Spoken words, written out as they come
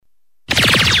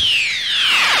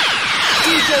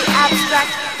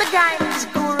the guy in his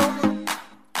guru.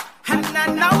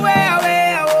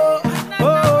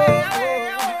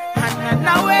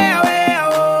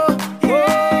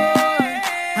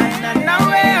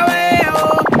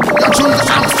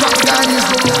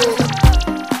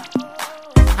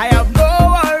 I have no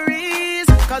worries,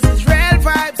 cause it's real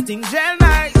vibes, things real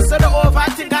nice. So don't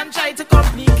overthink and try to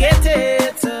complicate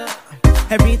it.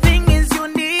 Everything is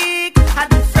unique, a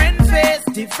different face,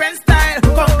 different style.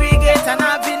 Congregate and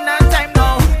having a time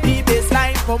now. The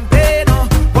baseline pumping,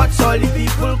 watch all the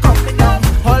people coming down.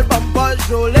 All bumpers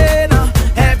rolling,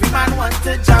 every man wants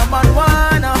to jam on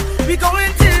one. We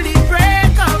going till the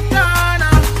break of dawn.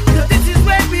 So this is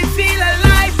when we feel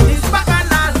alive. It's back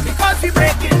and all, because we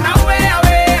breaking away.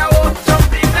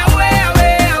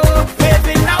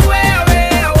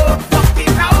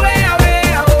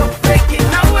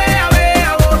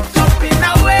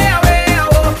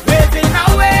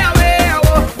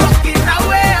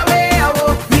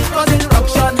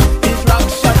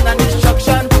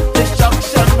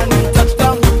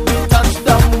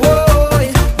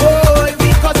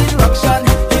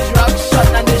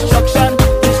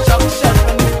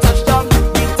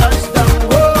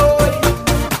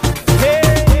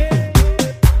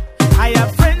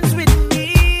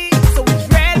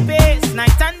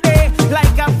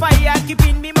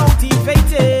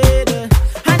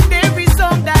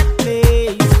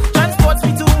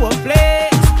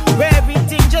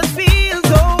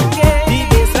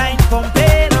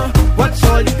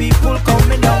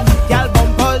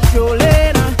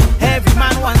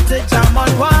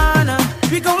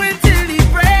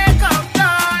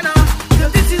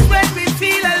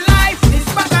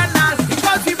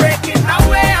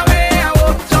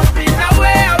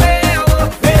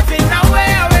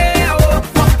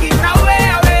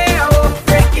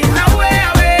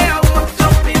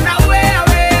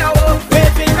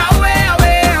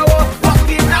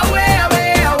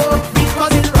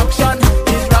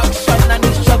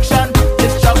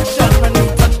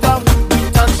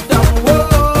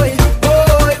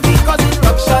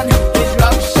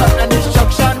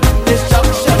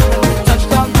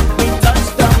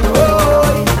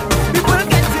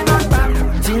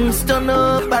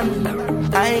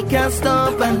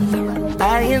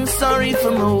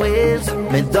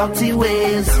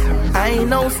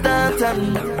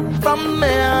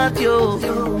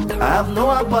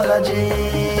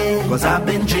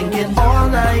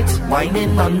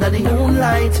 Under the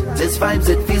moonlight, this vibes,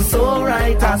 it feels so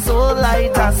right, so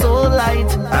light, so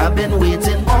light. I've been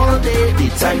waiting all day, the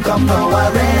time come now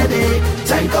already.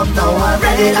 Time come now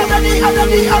already.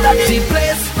 The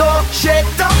place go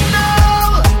shake down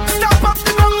now. Stop up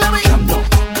the ground, let me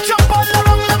jump all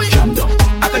around, let me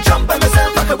I can jump by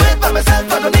myself, I can wait by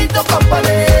myself, I don't need no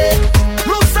company.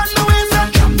 Roots and the ways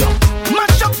and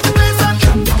mash up the place and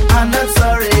I'm not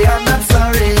sorry.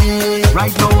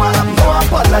 Right now I have no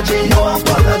apology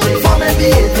for my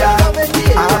behavior.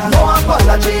 I have no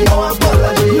apology,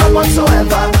 none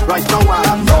whatsoever. Right now I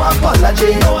have no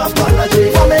apology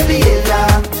for my behavior.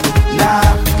 Nah.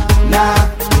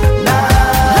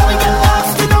 Let me get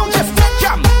lost, you know, just take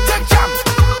jam.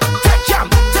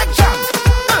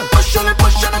 Push on it,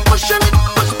 push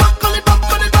back on it.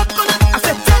 I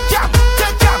said take jam,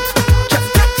 just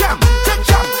take jam.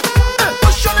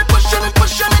 Push on it,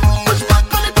 push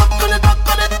back on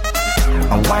it.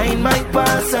 A wine my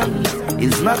person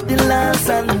is not the last,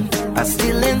 and I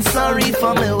still ain't sorry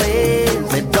for my ways,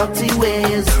 my dirty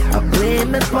ways. I play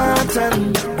my part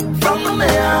and from my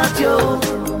heart, yo,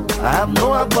 I have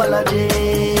no apology.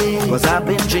 Cause I've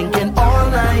been drinking all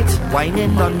night,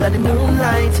 whining under the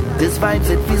moonlight. This vibes,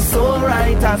 it feels so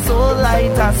right, so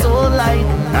light.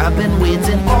 I've been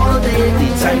waiting all day, the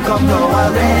time come now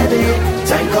already.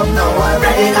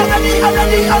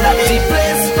 The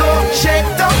place go shake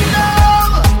down now.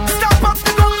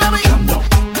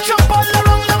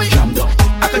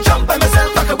 Jump by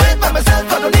myself, I can wait by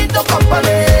myself, I don't need no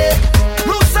company.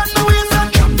 Roots and the ways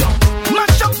and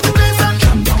mash up the place and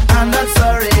I'm not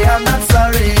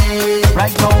sorry.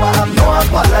 Right now I have no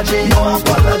apology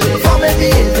for my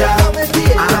behavior.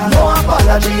 I have no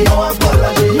apology,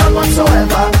 none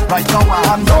whatsoever. Right now I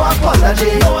have no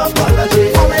apology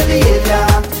for my behavior.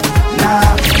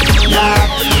 Nah.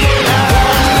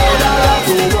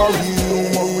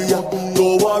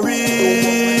 Don't worry.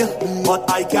 But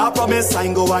I can't promise I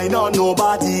ain't go wine on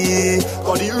nobody.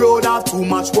 Cause the road have too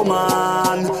much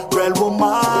woman. Real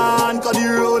woman. Cause the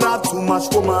road have too much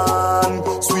woman.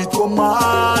 Sweet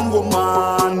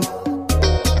woman.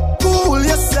 Cool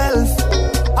yourself.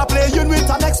 I play you with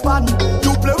an ex-man.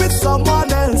 You play with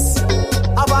someone else.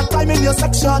 Have a time in your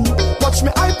section. Watch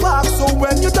me I park so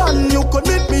when you're done you could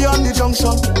meet me on the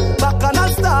junction. Back and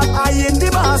I'll start.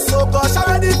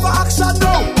 for action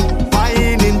now.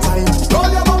 Fine in time. Roll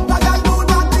your bumper, girl, do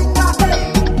nothing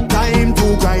again. Time to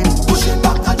grind. Push it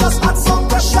back and just add some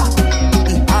pressure.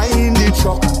 Behind the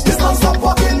truck, it's not stop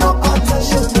walking up and tell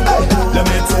you. Hey, let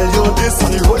me tell you this on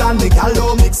the road and the gal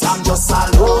don't mix. I'm just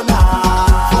alone now.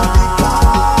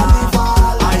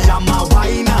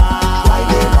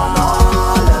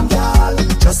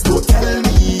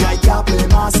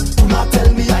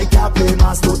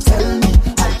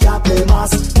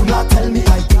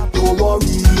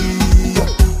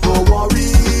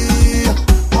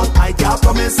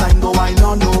 I know I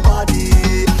know nobody,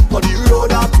 but the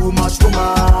road are too much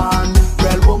woman.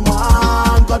 Well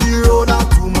woman, but the road are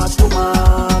too much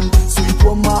woman. Sweet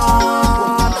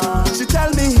woman. She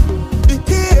tell me,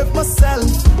 behave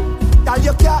myself, that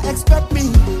you can't expect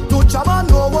me to jam on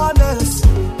no one else.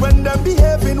 When them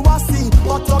behaving wassy,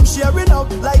 but I'm sharing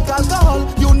out like alcohol.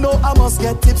 You know I must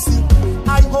get tipsy.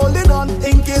 I holding on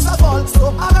in case I fall, so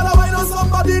I gotta wine on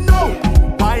somebody now.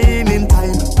 Wine in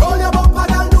time, roll your bumper,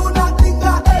 girl, do nothing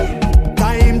that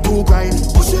time to grind.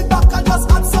 Push it back and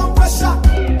just add some pressure.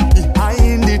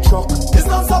 Behind the truck, it's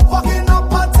not stop fucking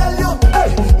up, I tell you.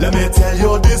 Hey, let me tell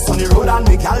you this on the road and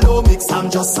the gal don't mix. I'm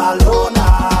just alone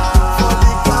for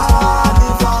the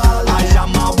carnival. I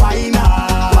am a whiner,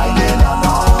 whining on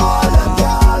all them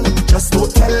gal. Just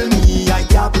don't tell me I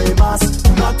can't play mass.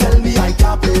 Do not tell me I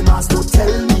can't play mass. Don't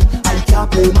tell me I can't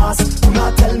play mass. Do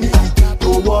not tell me I can't.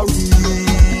 Don't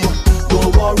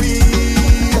worry.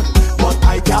 But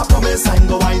I can't promise I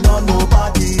know I know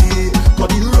nobody. Cause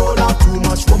the road are too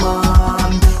much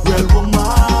woman. Well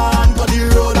woman, cause the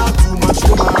road are too much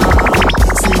woman.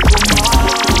 Sweet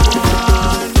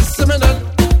woman. Listen me then.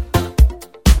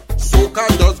 Soca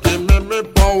just give me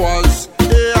powers.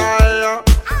 Yeah,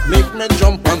 make me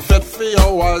jump and fet for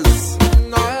hours.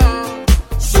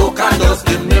 Soca just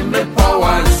give me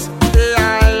powers.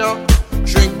 Yeah,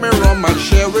 drink me rum and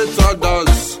share with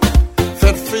others.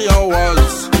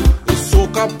 Hours, the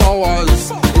soca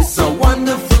powers. It's a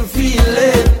wonderful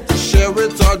feeling to share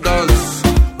with others.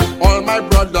 All my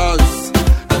brothers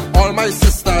and all my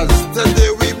sisters.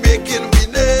 Today we making we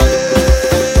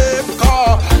name.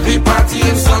 Cause we party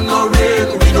in sun or rain.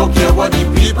 We don't care what the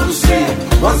people say.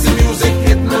 Once the music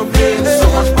hit my brain, so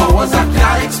much powers I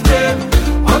can't explain.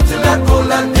 Until that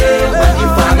golden day when the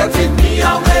Father take me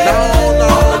away. All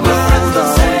of my friends will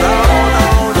say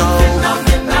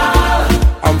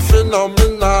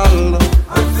phenomenal.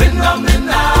 I'm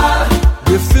phenomenal.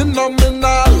 We're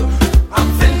phenomenal.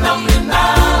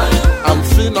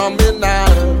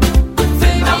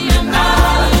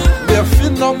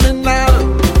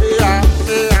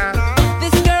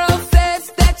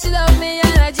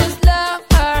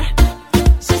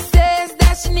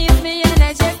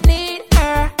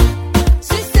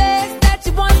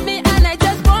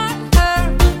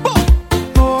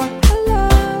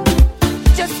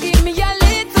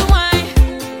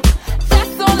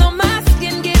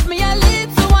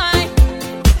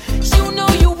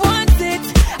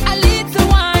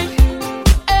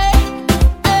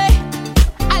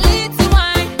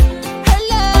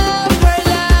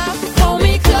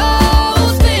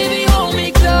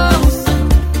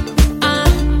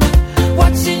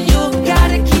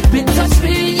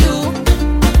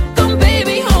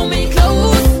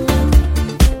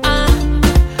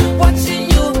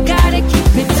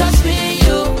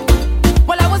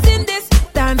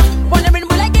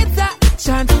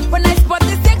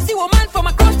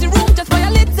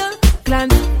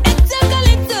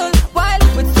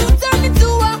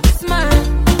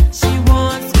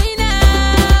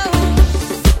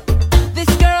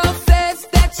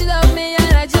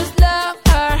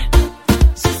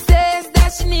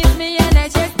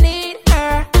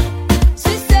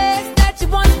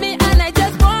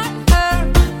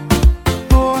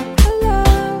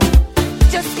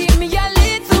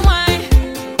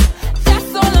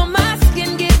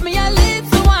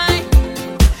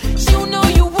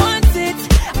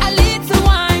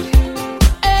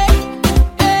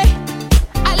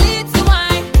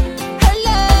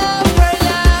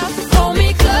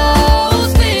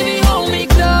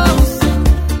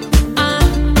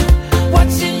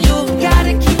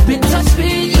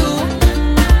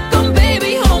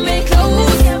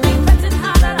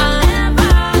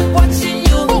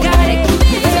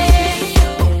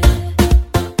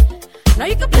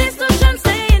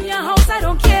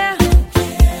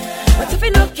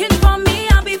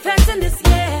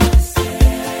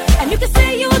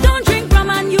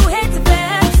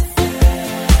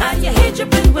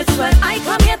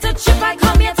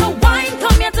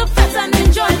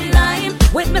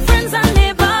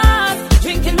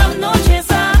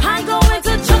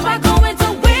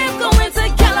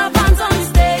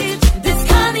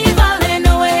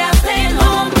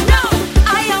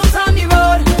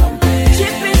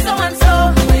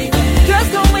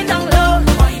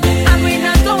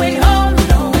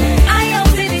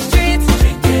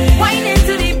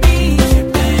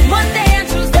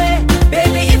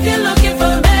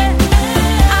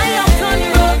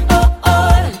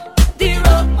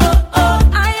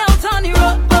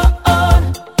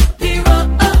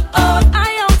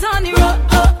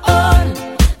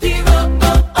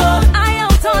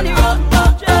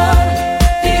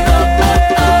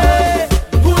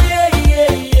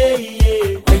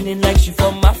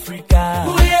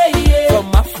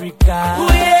 Africa.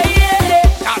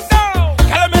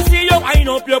 Tell me see you wind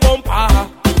up your bumper.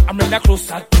 I'm ready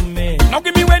closer to me. Now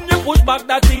give me when you push back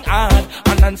that thing hard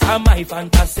and answer my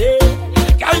fantasy.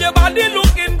 Girl, your body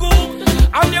looking good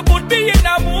and you put me in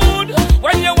a mood.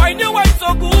 When you wine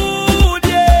so good,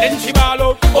 yeah. Then she ball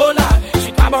out, oh Lord.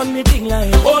 She come on me thing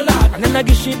like, oh Lord. And then I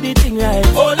give she the thing like,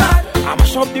 oh Lord. I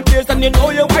mash up the place and you know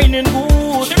you're whining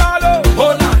good. She ball out,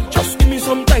 oh Lord. Just give me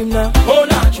some time now, oh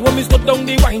Lord. She want me to stop down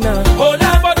the wine now, oh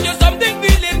Lord. But you something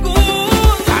feeling good.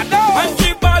 And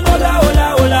she ball, hola, hola,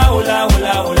 hola, hola,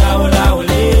 hola, hola, hola,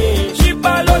 hola. She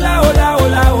ball, hola, hola,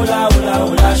 hola, hola, hola,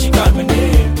 hola. She call me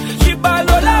name. She ball,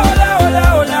 hola, hola, hola,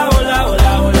 hola, hola,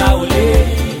 hola, hola, hola.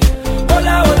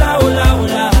 Hola, hola, hola,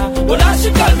 hola, hola. She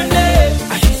call me name.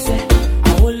 And she say,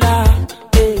 hola,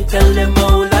 hey, tell them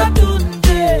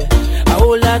Olatunji,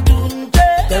 Olatunji,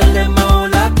 tell them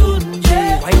Olatunji.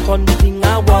 Wipe on the thing I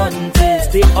want,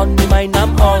 stay on the mind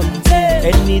I'm haunted.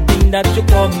 Anything that you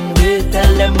come with,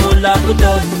 tell them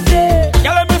Olatunji.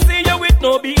 Girl, let me see you with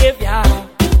no behavior.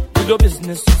 Do your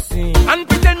business you see, and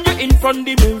pretend you're in front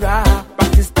the mirror.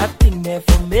 Practice that thing there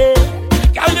for me.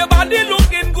 Girl, your body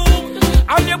looking good,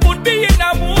 and you put me in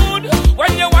a mood.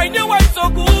 When you wine so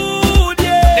good,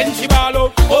 yeah. Then she ball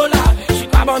out, oh Lord. She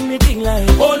grab on me thing like,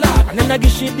 oh Lord. And then I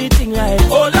give she the thing like,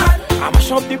 oh Lord. I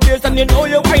mash up the place and you know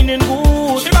you're whining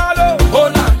good. She ball out,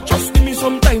 oh Lord. Just give me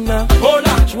some time now, oh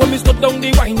Lord. She want me to stop down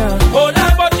the wine now, oh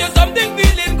Lord. But you something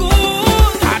feeling good.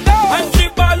 And she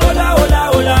ball, hola, hola,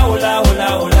 hola, hola, hola,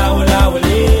 hola, hola,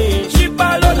 hola. She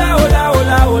ball, hola, hola,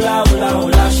 hola, hola, hola,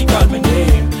 hola. She call me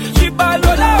name. She ball,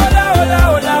 hola, hola, hola,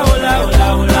 hola, hola, hola,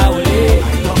 hola, hola.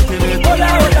 Hola,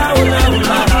 hola, hola,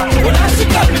 hola, hola. She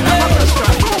call me name.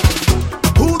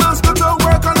 Who does go to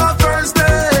work on a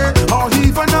Thursday or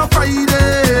even a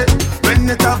Friday when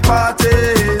it have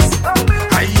parties?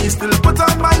 I still put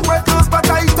on my wet clothes, but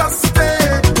I just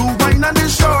stay to wine and the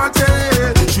shorty.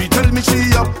 She tell me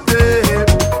she up there.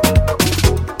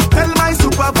 Tell my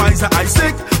supervisor I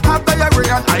sick, have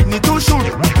diarrhea and I need to shoot.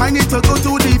 I need to go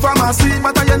to the pharmacy,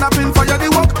 but I end up in fire the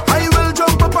walk. I will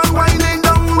jump up and whining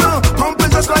down,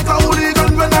 pumping just like a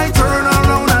hooligan when I turn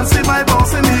around and see my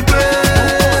boss in the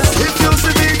place. If you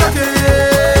see me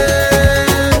again,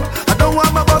 I don't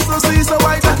want my boss to see, so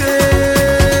I take it.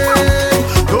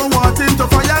 Don't want him to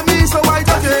fire me, so I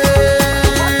take it.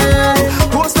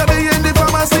 Post to be in the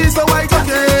pharmacy, so I take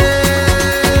it.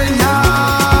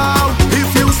 Yeah. If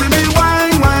you see me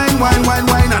wine, wine, wine, wine,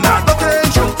 wine, and I take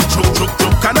it, choke, choke, choke,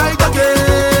 choke, and I take it.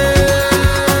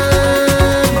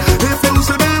 If you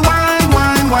see me wine,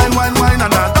 wine, wine, wine, wine,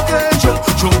 and I take it, choke,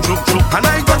 choke, choke, choke, and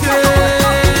I take it.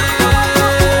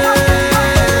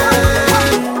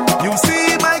 You see,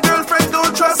 my girlfriend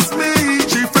don't trust me.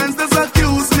 She friends just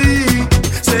accuse me,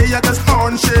 say I just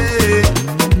horn shake.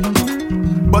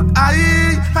 But I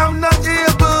am not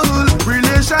able,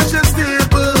 relationship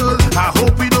stable. I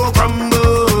hope we don't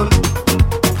crumble.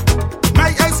 My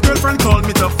ex-girlfriend called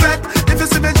me to Fete. If you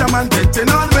see Benjamin getting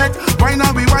on wet, why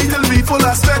not we wine till we full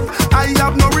of sweat? I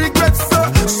have no regrets,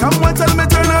 sir. Someone tell me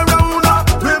turn around.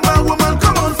 When my woman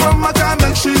come on from my car,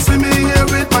 make she see me here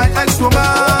with my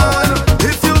ex-woman.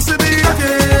 If you see me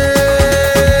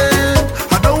again,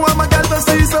 I don't want my girl to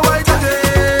see, so I take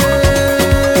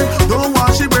it. Don't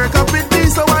want she break up with me,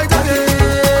 so I take it.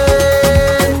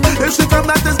 If she come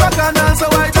back this back and dance, so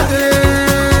I take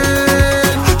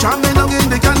it. Jam me down in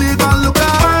the carnival, look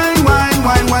at wine, wine,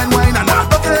 wine, wine, wine, and I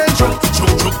take it. Choke,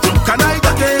 choke, choke, choke, and I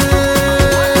take it.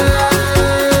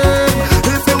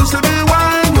 If you see me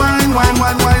wine, wine, wine,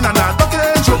 wine, wine, and I take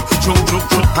it. Choke, choke, choke,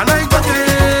 choke, and I take it.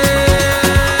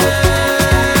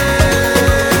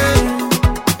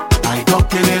 I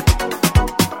ducking it,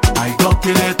 I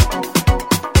ducking it,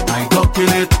 I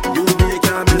ducking it. You make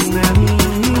a business.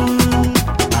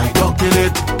 I ducking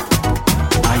it,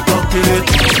 I ducking it,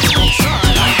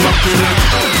 I ducking it.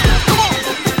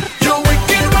 You're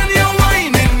wicked when you're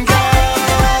whining,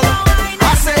 girl.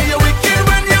 I say you're wicked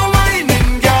when you're whining,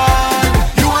 girl.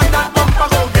 You and that bumper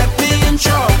go get me in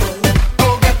trouble. Go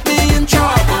get me in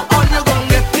trouble. Oh, you gon'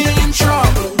 get me in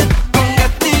trouble. Gon'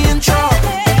 get me in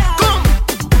trouble. Come,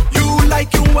 you like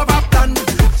you have a plan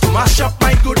to mash up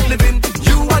my good living.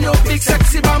 You and your big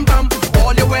sexy bam bam.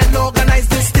 All you well organize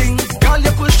this thing. Girl,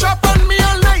 you push up on me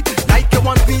all night like you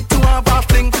want me to have a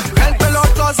fling. Help me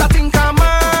out 'cause I think I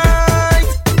might.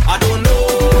 I don't know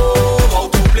how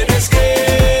to play this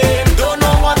game. Don't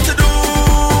know what to do.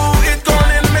 It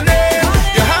calling me name.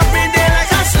 You have me there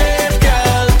like a slave,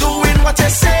 girl, doing what you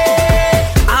say.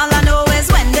 All I know is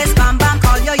when this bam bam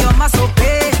call you, you must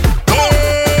obey.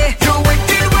 Hey. You're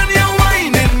wicked when you're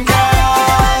whining,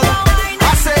 girl.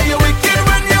 I say you're wicked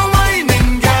when you're whining,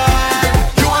 girl.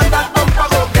 You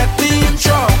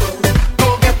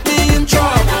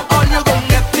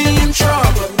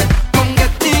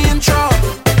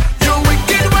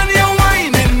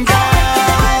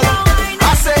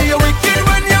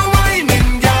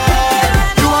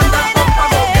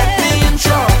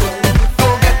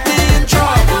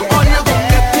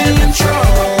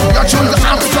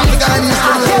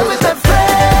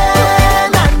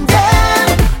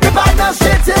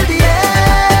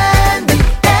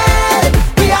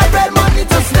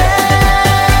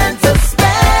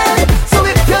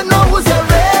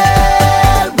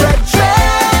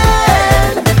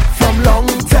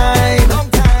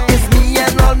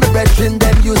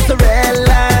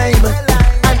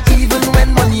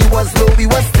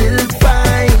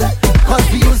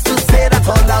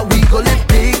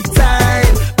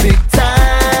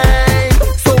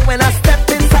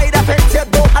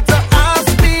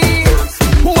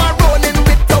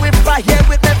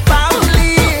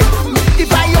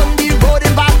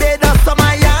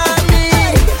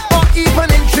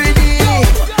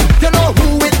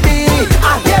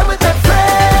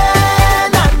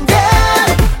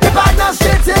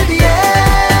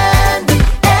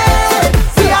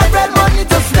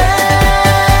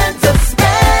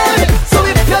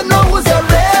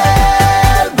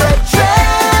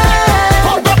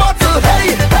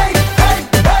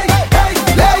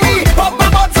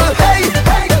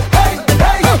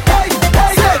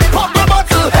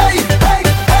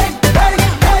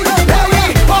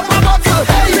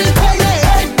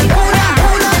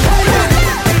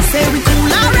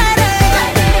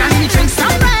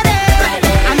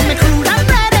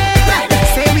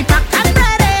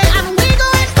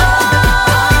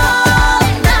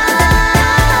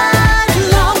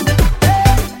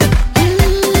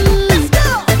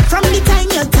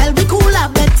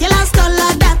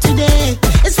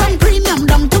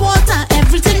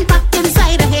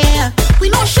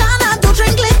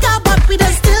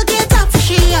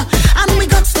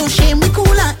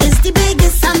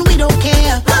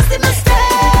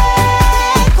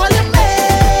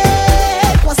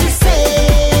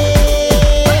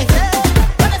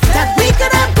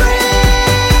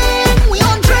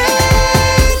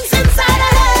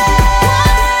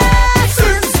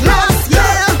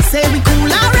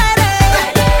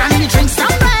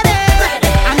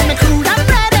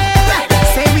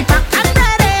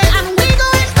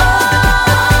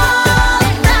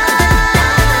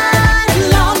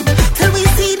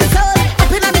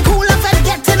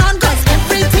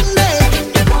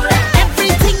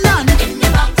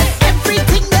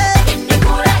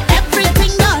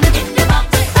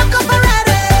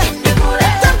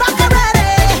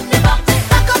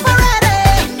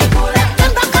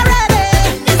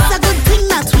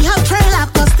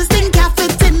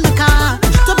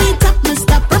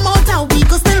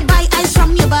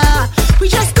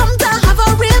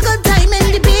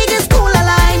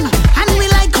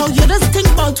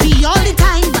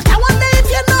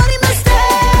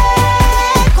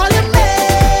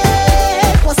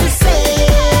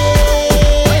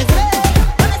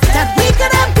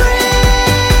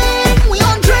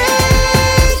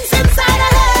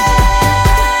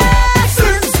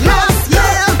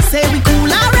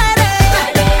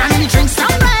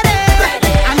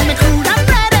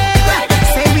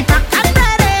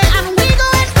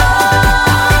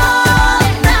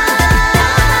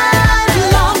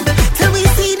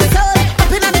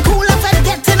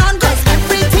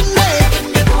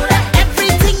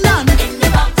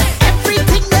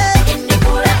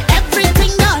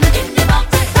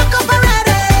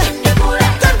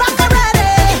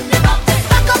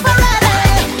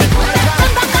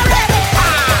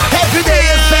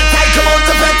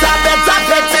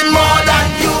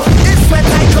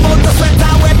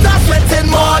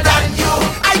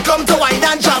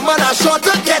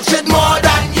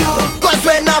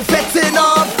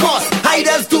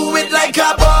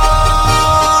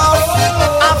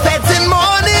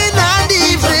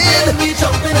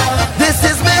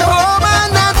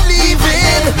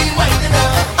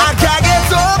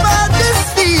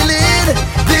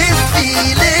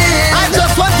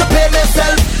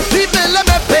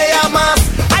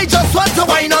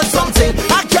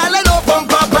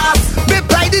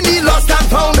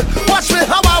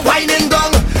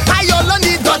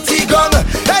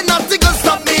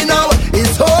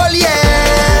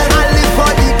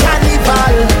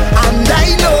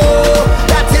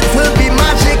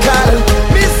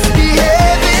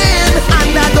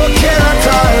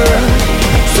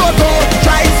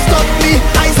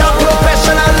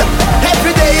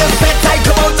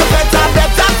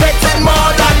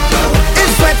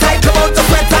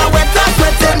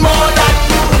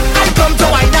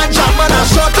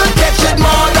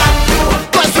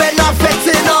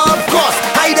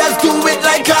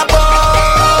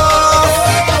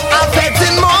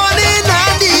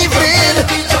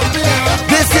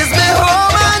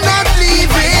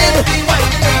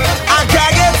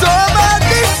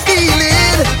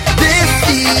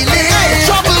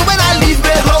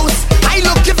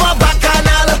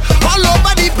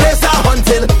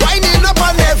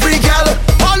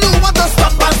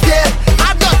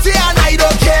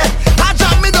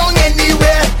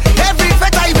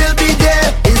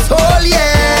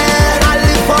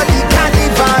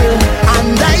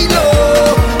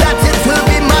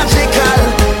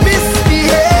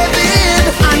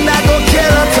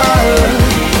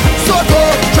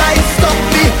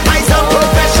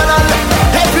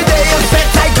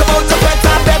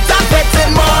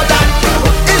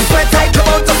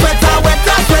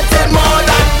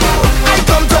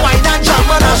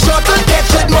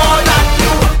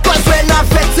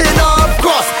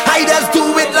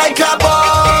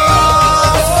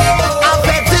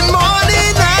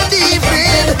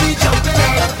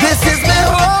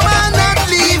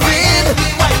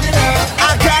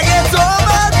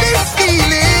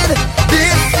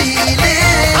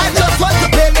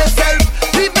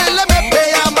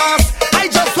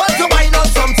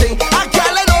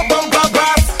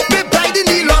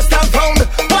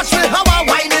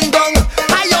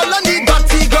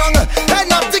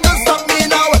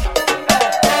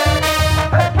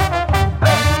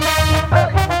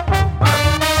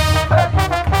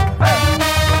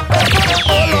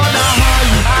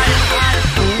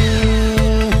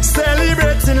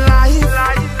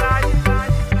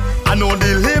know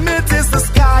the limit is the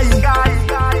sky.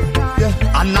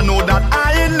 Yeah. And I know that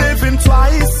I ain't living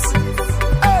twice.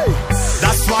 Hey.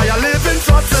 That's why I living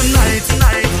for tonight.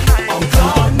 On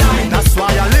cloud nine. That's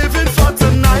why I living for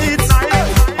tonight.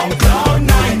 On cloud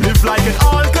nine. Live like it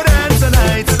all could end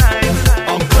tonight.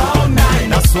 On cloud nine.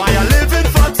 That's why I living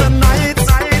for tonight.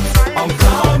 On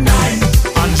cloud nine.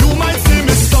 And you might see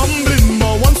me stumbling,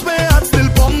 but once my heart still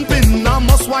pumping, I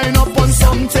must wind up on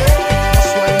something.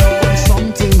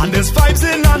 And there's vibes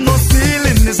in and no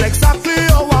ceiling. It's exactly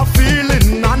how I'm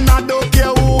feeling, and I don't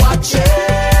care who watch it.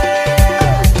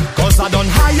 Cause I done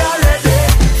high already.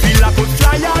 Feel I could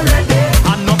fly already.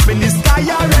 And up in the sky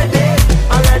already.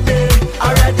 Already.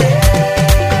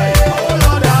 Oh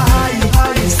Lord,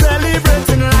 high.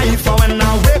 Celebrating life. And when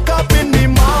I wake up in the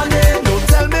morning, don't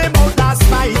tell me about last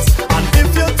night. And if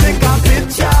you take a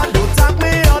picture, don't tag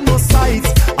me on no site.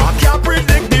 I can't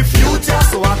predict the future,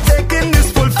 so I'm taking this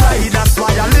full flight. That's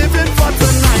why I'm living for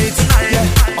tonight.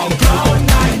 Yeah. On cloud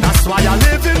nine. That's why I'm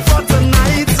living for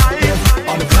tonight.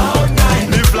 On cloud nine.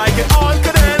 Live like it all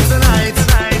could end tonight.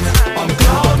 On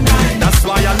cloud nine. That's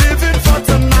why I'm living for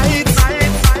tonight.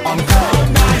 On cloud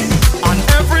nine. And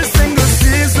every single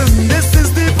season, this is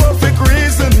the perfect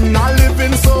reason I'm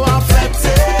living so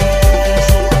affected.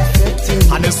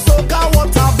 And it's Soca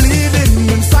water bleeding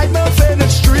inside my vein,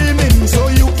 it's streaming, so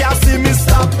you can't see me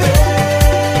stopping.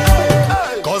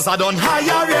 Cause I done high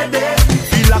already.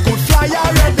 Feel I could fly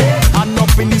already. And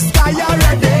up in the sky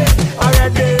already.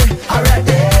 Already.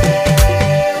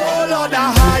 Oh Lord,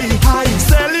 high.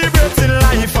 Celebrating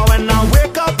life. And when I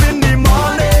wake up in the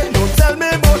morning, don't tell me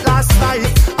about last night.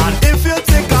 And if you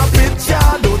take a picture,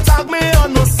 don't tag me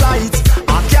on no site.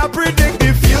 I can't predict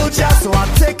the future, so I'm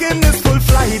taking this full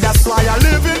flight. That's why I'm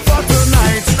living for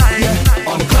tonight.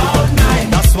 Yeah. On cloud nine.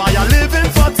 That's why I'm living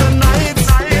for tonight.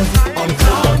 On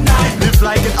cloud nine. Live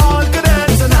like it all could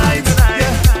end tonight.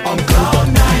 Yeah. On cloud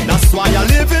nine. That's why I'm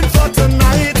living for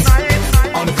tonight.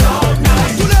 On cloud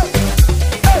nine.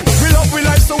 Hey, we love we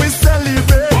life, so we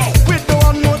celebrate. We don't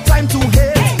want no time to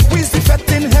hate. We see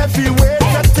Fete heavyweight.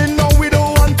 Fete now we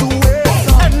don't want to wait.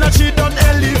 Energy done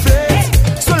elevate,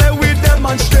 so let we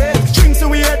demonstrate. Drinks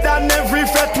we head and every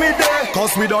Fete we day.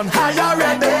 Cause we done high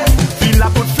already. Feel I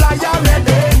could fly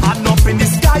already. And up in the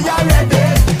sky already.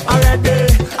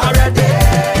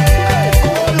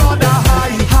 Oh Lord,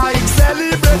 high.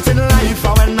 Celebrating life.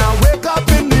 And when I wake up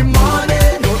in the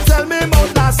morning, don't tell me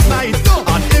about last night.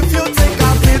 And if you take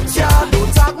a picture,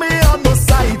 don't tag me on no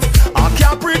site. I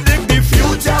can't predict the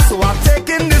future, so I'm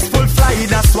taking this full flight.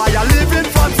 That's why I'm living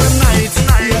for tonight.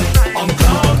 Yeah. On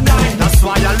cloud nine. That's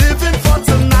why I'm living for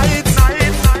tonight.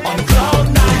 On cloud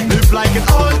nine. Live like it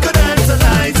all could end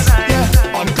tonight.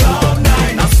 Yeah. On cloud nine.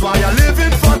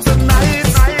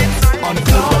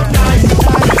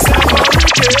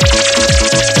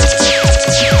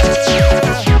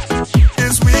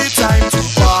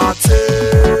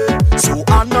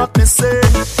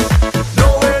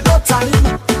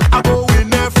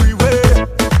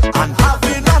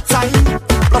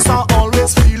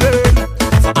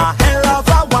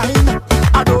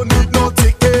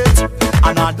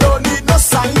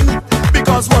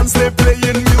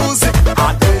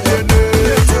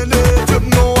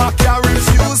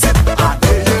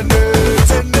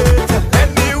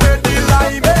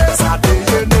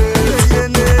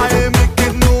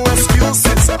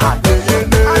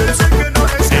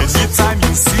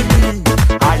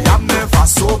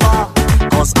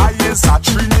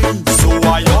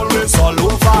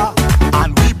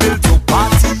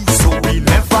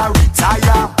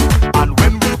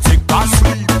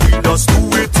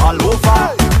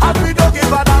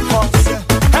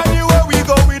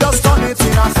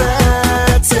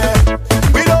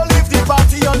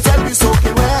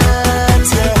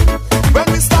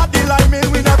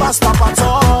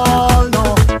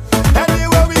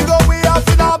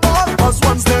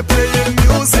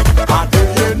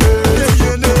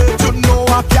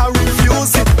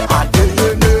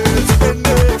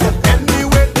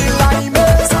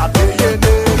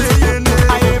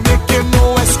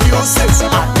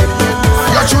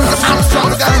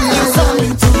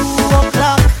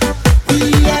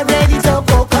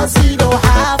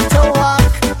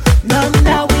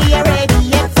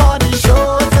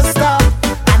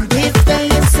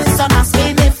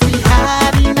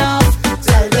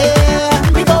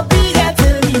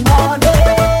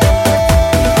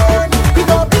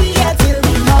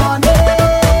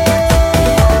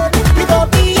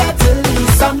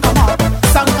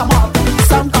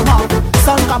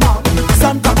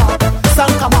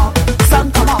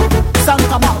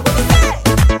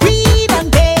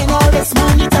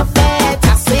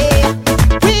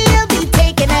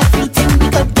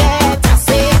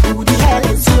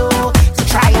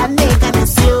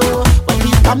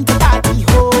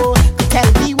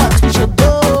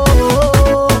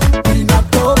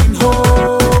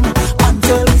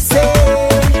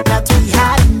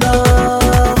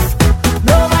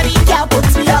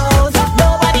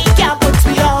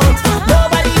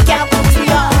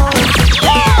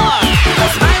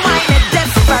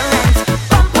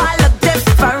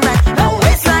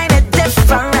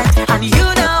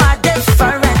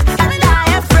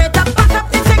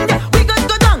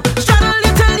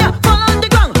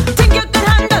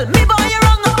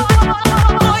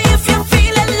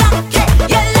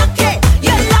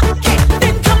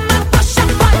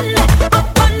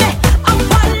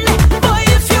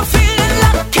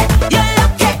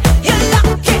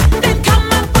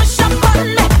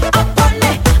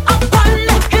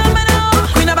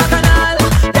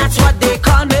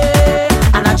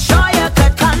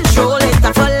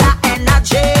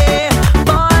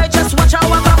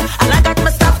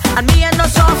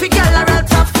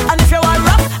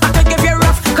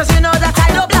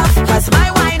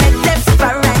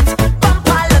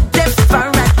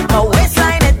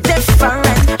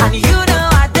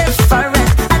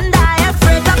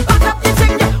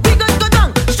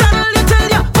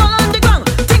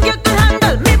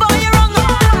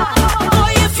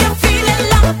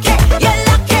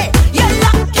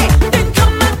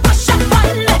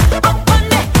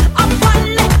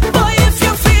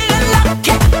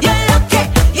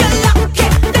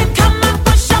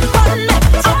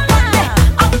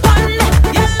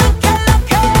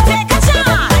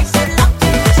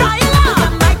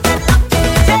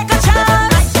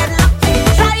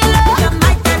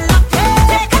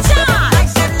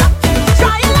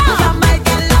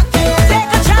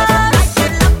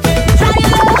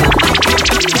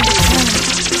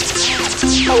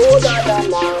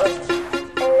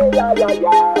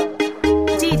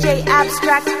 DJ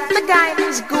Abstract, the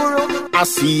guidance guru. I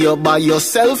see you by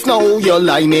yourself now, you're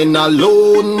lining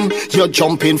alone. You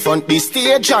jump in front the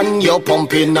stage and you're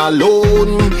pumping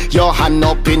alone. Your hand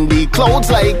up in the clouds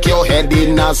like your head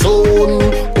in a zone.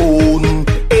 Own,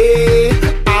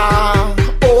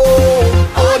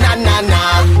 oh na na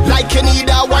na. Like you need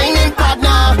a whining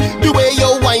partner. The way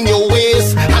you whine your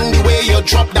waist and the way you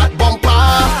drop that bumper.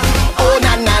 Oh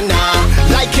na na na.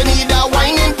 Like you need a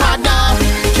whining partner.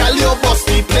 Girl, you bust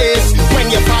the place when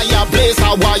you fire blaze.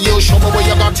 How are you? Show me what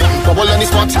you got. Bubble on the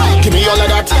spot. Give me all of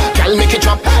that. Girl, make it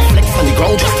drop. Flex on the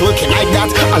ground, just twerk it like that.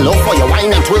 I love for your wine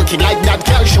and twerk it like that.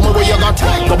 Girl, show me what you got.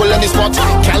 Bubble on the spot.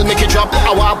 Girl, make it drop.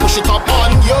 I want push it up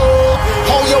on you.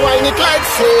 How you wine it like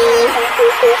so?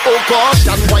 Oh gosh,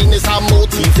 that wine is a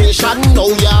motivation. Now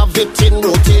you have it in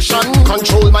rotation.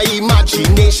 Control my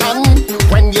imagination.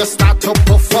 When you start to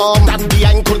perform, that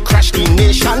behind could crash the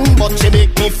nation. But you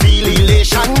make me feel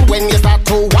elation when you start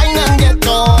to wine and get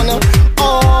on.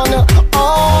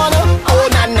 Oh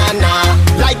na na na.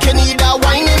 Like you need a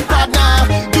whining partner.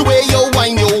 The way you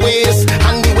whine your waist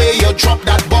and the way you drop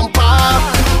that bumper.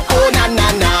 Oh na na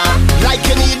na. Like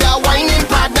you need a whining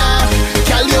partner.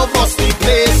 Girl, you bust the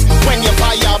place when you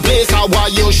fire blaze. How are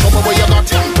you? Show me what you got.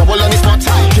 Bubble on the spot.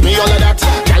 Give me all of that.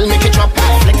 Girl, make it drop.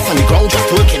 Flex on the ground, just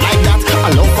twerk it like that. I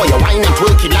love for your wine and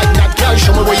twerk it like that. Girl,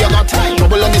 show me what you got.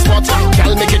 Bubble on the spot.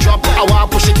 Girl, make it drop. I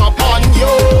want push it up on you.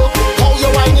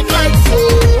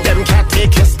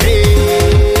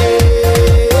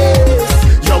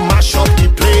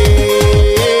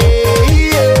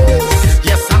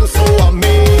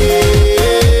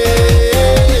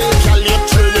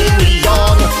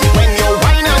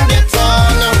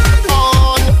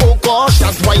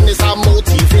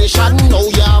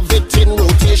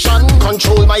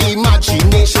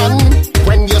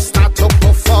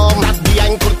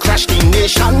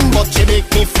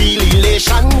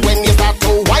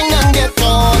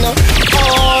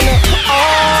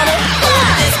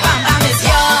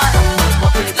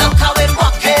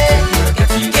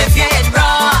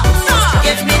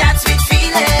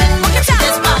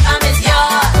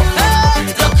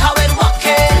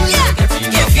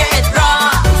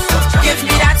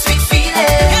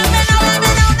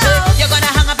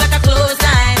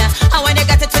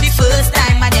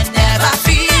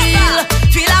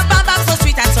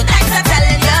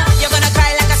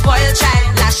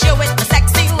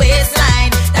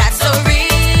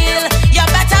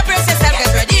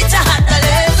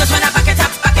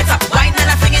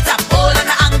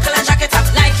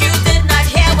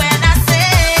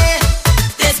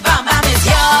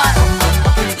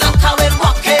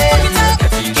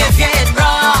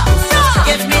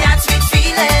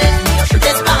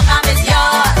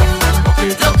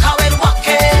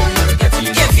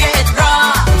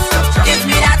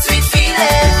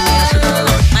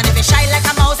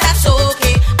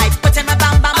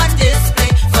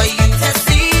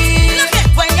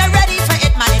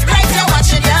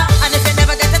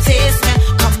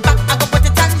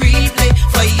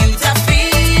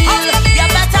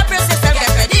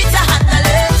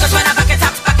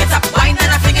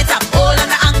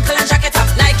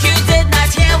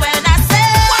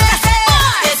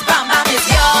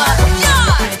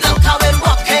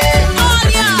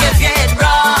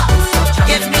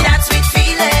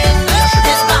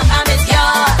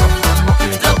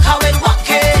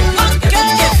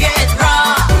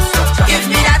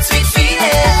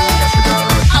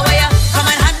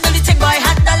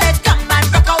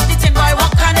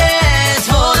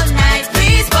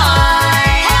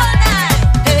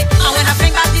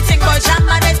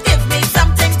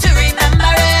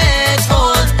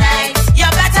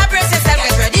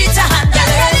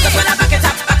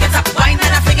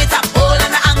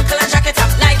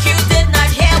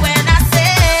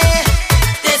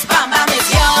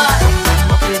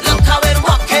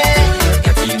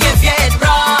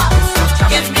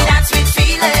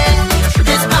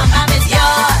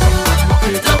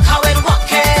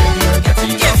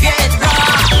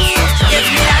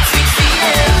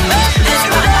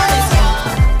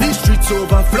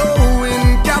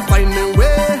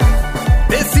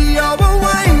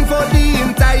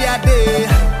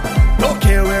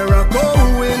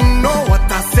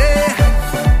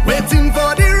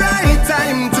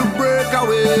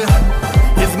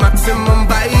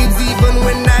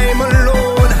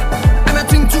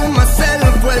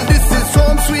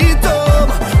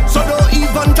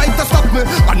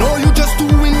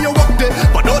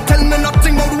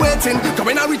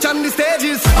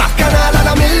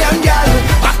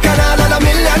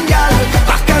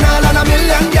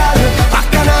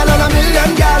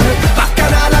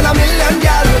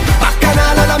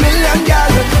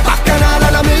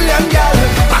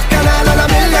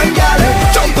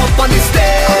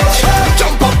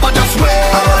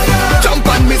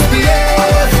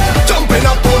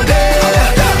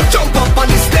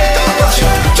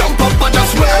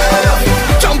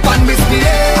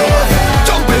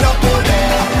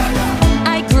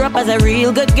 a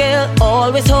real good girl,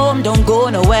 always home, don't go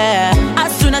nowhere.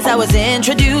 As soon as I was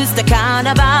introduced to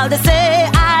carnival, they say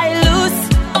I loose,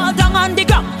 all down on the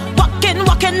ground, walking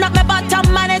up my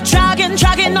bottom and it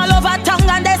dragging all over tongue,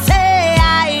 and they say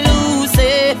I lose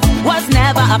it. Was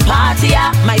never a party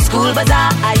at my school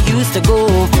bazaar I used to go,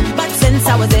 but since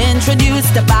I was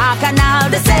introduced to Bacchanal,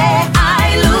 they say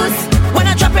I lose. When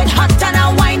I drop it hot and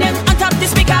I whine it on top the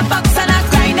speaker box and I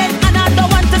grind it, and I don't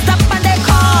want to stop and they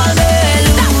call me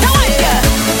loose. That's how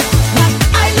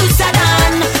I looser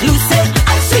than, loose it,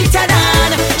 I'm sweeter than,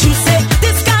 juice it.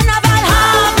 This carnival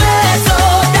have me so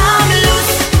damn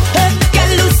loose. Get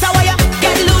loose, how are ya?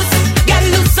 Get loose,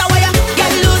 how are ya?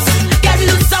 Get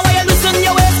loose, how are ya? Loosen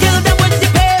your waist, kill them with the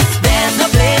pace. There's no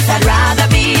place I'd rather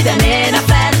be than in a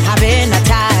flat, having a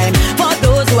time. For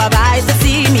those who have eyes to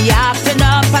see me acting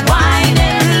up and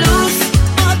whining loose,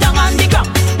 all down on the ground,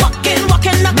 walking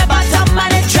up my bottom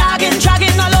and it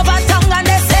dragging all over tongue, and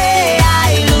they say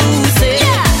I lose it.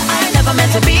 Yeah. I never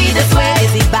meant to be this way.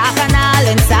 Is it Bacchanal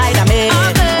inside of me?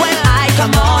 When I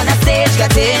come on a stage,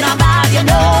 getting on bad, you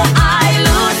know I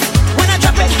lose. When I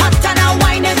drop it hot and I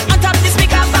whine it on top the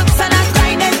speaker box and I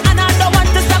grind it, and I don't want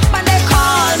to stop and they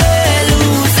call me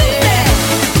lose it.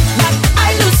 But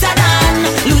I looser than,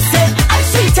 loose it, I'm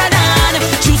sweeter than,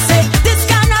 juice it. This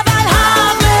carnival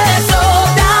have me so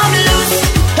damn loose.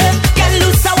 Get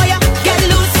loose, how are ya? Get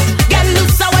loose,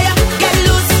 how are ya? Get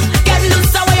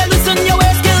loose, how are ya? Loosen your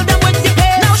waist, kill them with the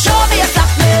pace. Now show me your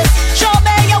softness, show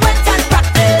me your wit and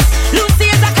practice. Lucy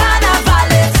is a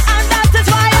carnivalist, and that is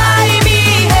why I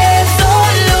behave so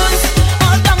loose.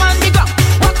 All down on the ground,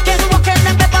 walking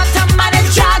up the bottom and it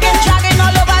dragging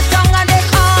all over tongue, and they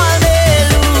call me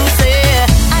Lucy.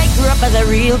 I grew up as a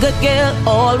real good girl,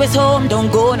 always home,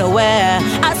 don't go nowhere.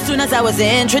 As soon as I was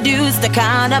introduced to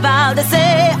carnival, they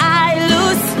say I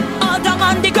lose. All down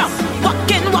on the ground,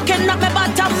 walking up my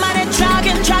bottom and it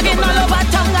dragging all over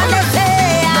tongue, and they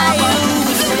say I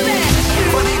lose.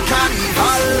 For the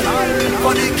carnival,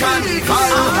 for the carnival.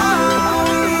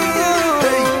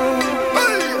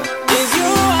 Is you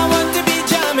I want to be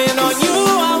jamming on you,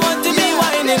 I want to be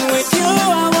whining with you,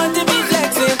 I want to be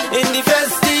flexing in the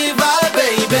festival,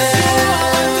 baby.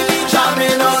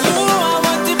 Jamming on you, I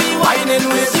want to be whining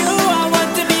with you, I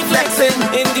want to be flexing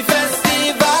in the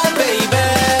festival, baby.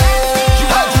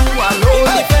 In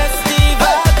the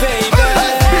festival, baby.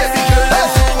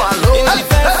 In the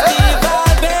festival,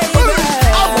 baby.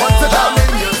 I want to jam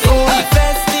in your soul. In the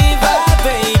festival,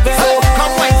 baby. So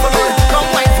come wine for me, come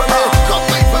wine for me, come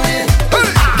wine for me.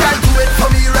 Girl, do it for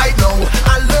me right now.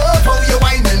 I love how you're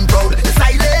whining, bro. It's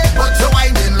silent, but you're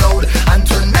whining loud. And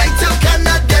tonight you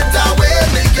cannot get away,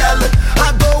 me girl.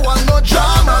 I don't want no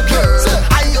drama, girl.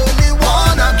 I only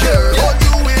want a girl. Hold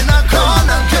you in a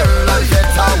corner, girl. I'll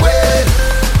get away.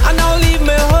 I now leave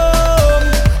me home,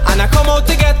 and I come out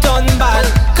to get done bad,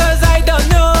 cause I don't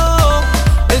know,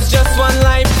 it's just one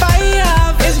life I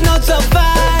have, it's not the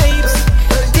vibes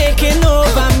taking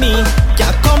over me.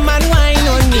 Girl, come and whine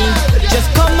on me, just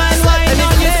come and whine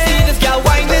on me. See this girl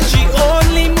whining, she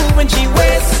only move when she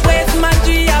waist man,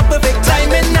 she have perfect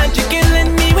timing, and she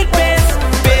killing me with bass.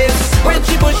 When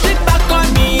she push it back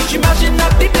on me, she mashing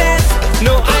up the place.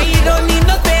 No, I don't need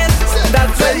no face,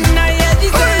 that's when I hear she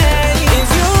say,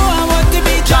 is you I want to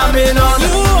be jamming on,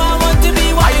 you I want to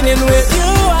be whining with you,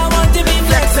 I want to be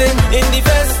flexing in the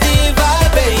festival,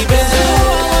 baby. You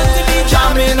I want to be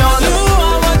jamming on, you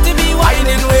I want to be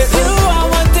whining with you, I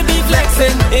want to be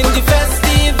flexing in the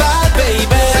festival,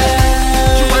 baby.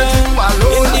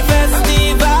 In the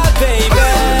festival, baby.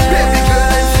 Baby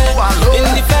girl, it's you alone. In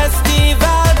the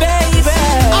festival, baby.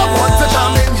 I want to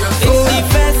jam in your In soul. the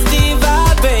festival,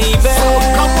 baby. So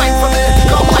come wine for me,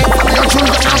 come wine for me.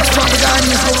 You're stronger than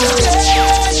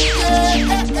you.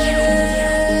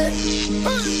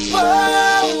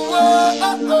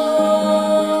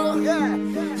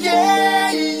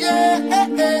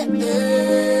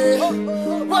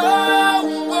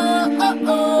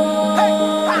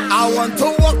 I want to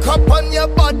walk up on your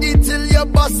body till you're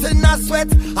busting a sweat.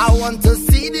 I want to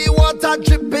see the water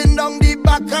dripping down the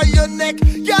back of your neck.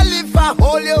 Girl, if I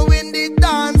hold you in the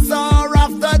dance or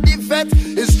after the fete,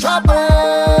 it's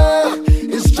trouble,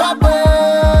 it's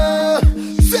trouble.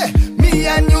 Say, me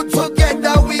and you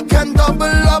together, we can double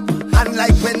up. And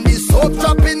like when the soap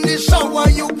drop in the shower,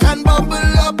 you can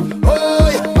bubble up. Oh,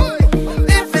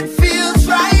 yeah. If it feels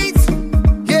right,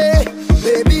 yeah,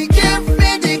 baby, give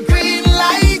me the green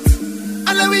light.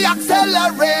 And let me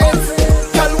accelerate.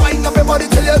 Girl, wind up your body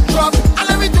till you drop. And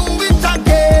let me do it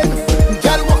again.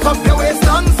 Girl, walk up your waist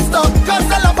non-stop. Cause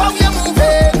I love how you're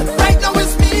moving. Right now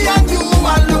it's me and you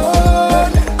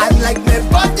alone. And like my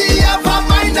body have a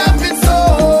mind of its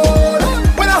own.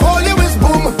 When I hold you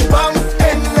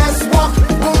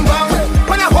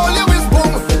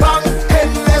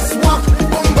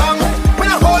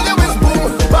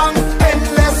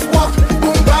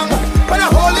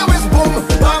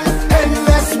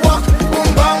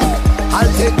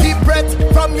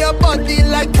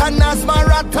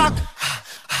attack.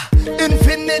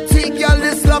 Infinity, girl,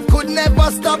 this love could never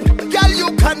stop. Girl,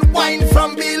 you can whine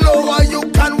from below or you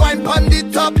can whine on the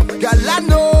top. Girl, I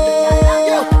know,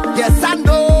 yes I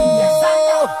know,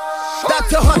 that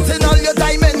you're hot in all your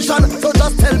dimension. So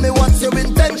just tell me what's your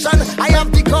intention. I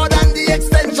have the cord and the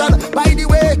extension. By the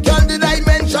way, girl, did I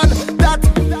mention that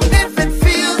if it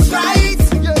feels right,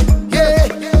 yeah,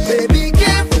 baby,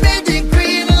 give me the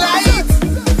green light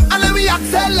and let me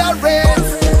accelerate.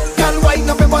 Girl, whine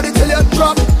up your body till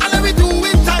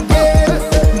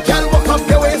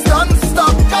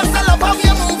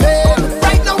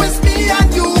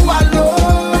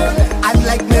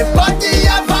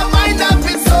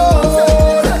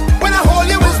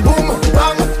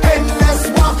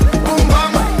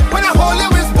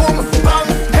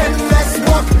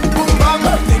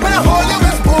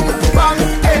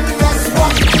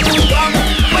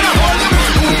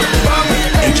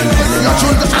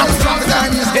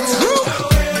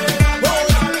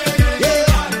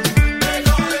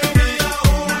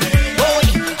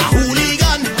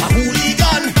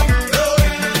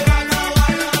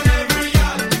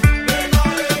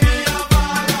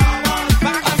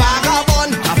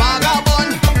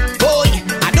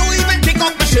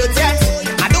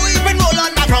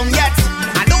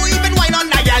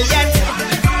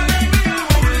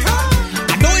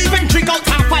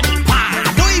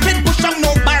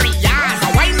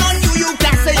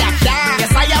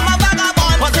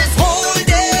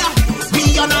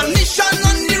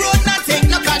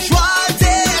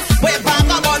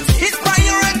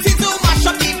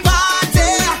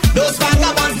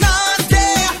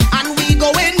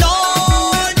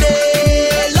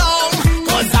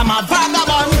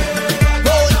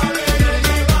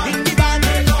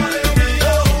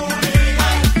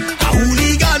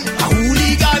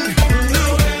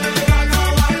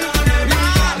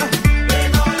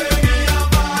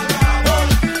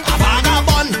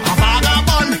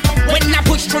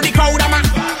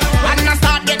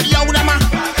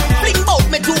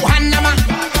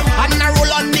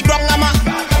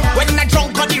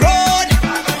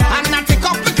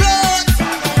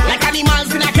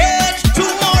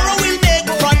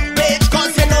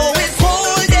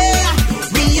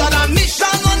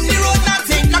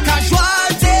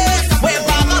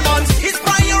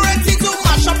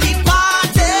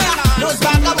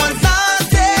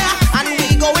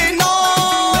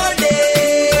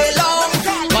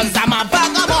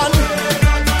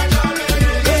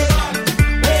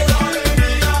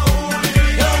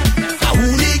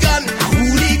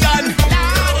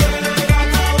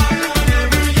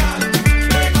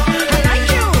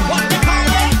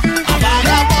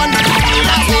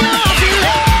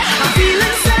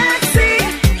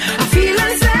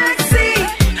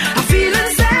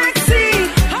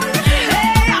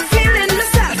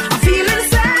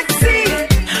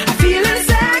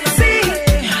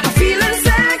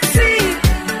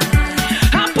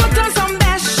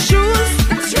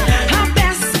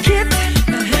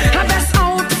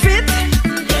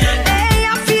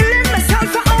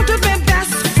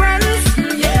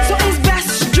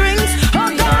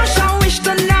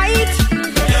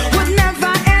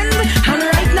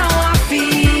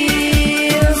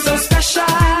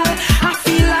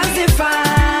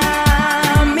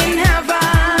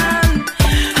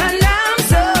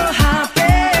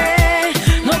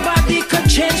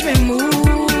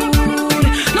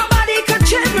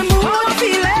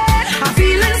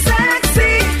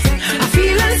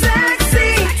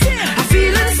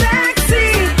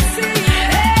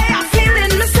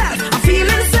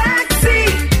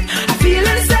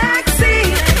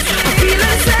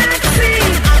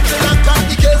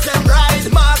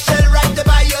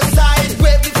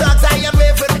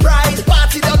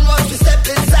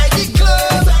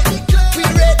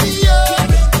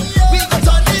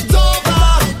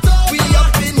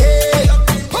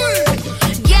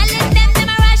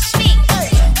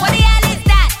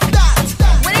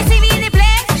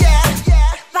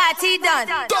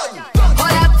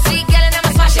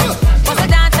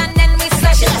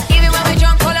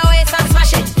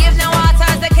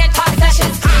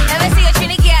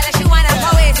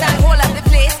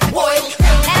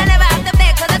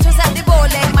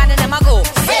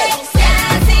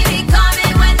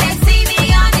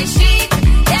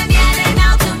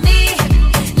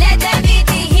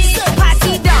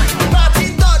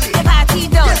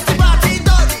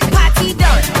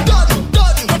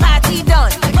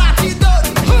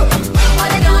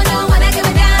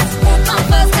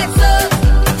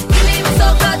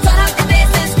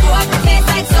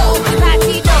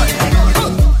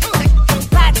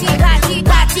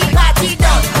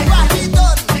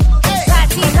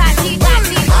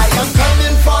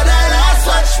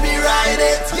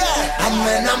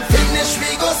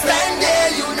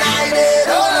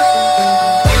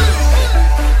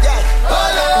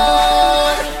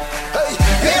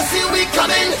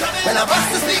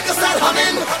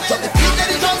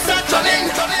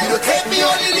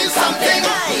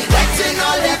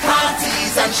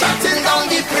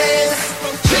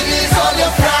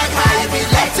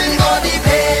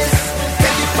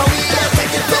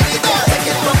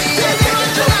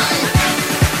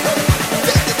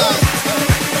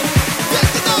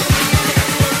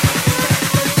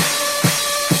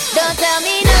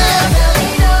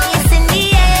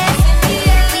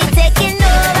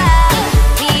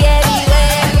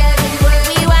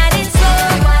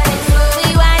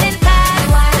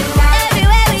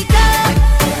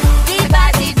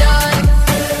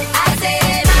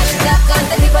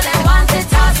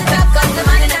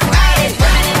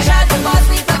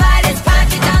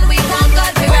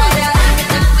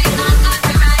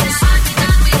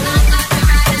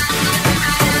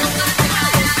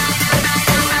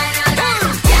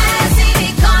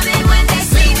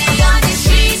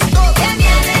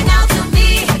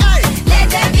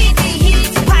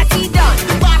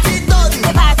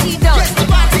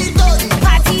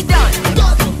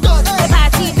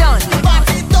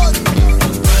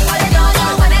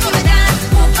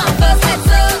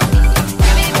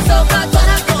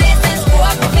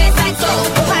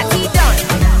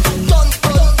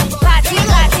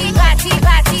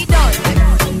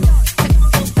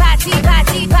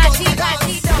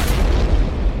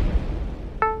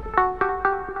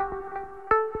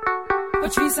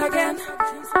Patrice again,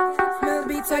 Mel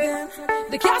beats again.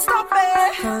 They can't stop me.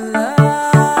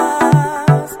 Colors,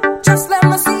 just let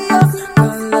me see you.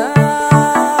 Colors,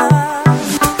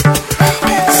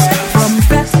 from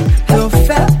fete to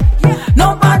fete,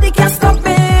 nobody can stop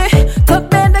me.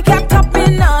 Today they can't stop me,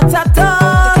 not at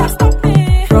all.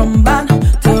 From band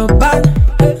to band,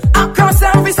 across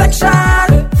every section,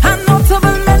 and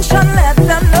notable mention, let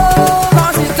them know.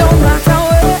 'Cause it don't matter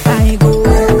where I go,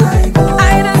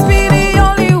 I just be the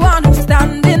only one who's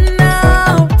standing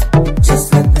out.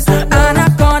 Just let me see. And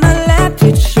I'm gonna let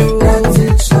it show.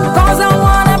 'Cause I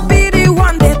wanna be the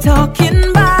one they're talking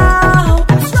about.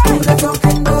 That's right, they're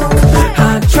talking about.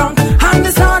 Hard drunk and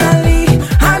disorderly,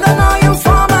 I don't know you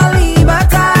formally,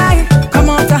 but I come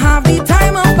out to have the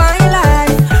time of my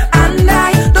life. And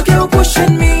I don't care who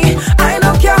pushing me, I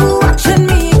don't care who watching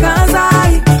me, 'cause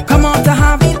I come out to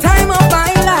have the time of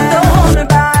my life. Don't hold me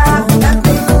back, let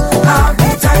me have the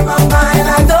time of my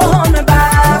life. Don't hold me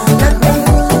back, let me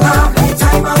have the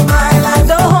time of my life.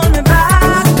 Don't hold me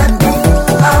back, let me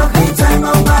have the time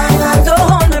of my life. Don't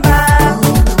hold me back,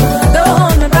 don't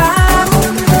hold me back.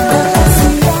 Let me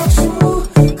see your true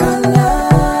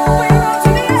colors.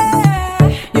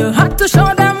 You have to show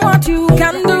them what you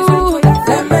can do.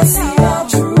 Let me see your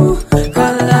true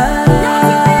colors.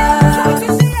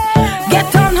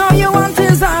 Get on how you want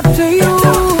is up to you.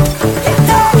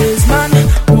 Is man,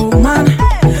 woman,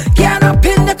 get up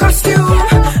in the costume,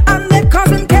 and they're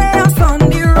causing chaos on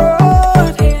the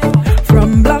road. From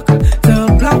block to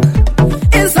block,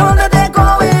 is all that they're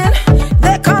going.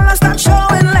 They colors start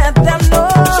showing, let them know.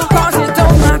 'Cause it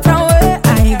don't matter where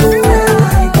I go,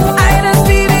 I just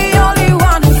be the only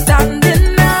one who's standing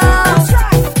out.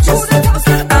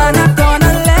 And I'm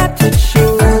gonna let it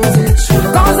show.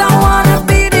 'Cause I wanna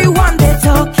be the one they're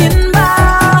talking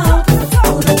about.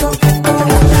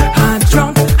 Hard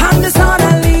drunk and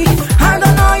disorderly, I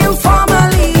don't know you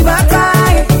formally, but I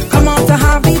come out to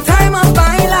have the time of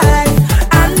my life.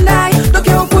 And I don't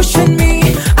care who pushing me,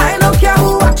 I don't care who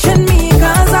watching me,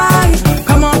 'cause I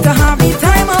come out to have the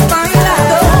time of my life.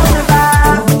 Don't hold me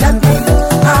back, let me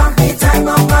have the time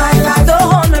of my life. Don't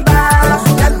hold me back,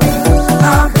 let me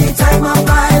have the time of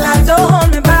my life. Don't hold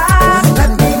me back,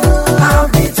 let me have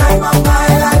the time of my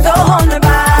life. Don't hold me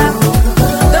back,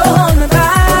 don't hold me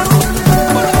back.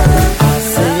 I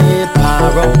said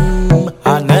parum,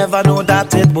 I never know that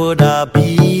it would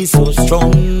be so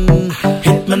strong.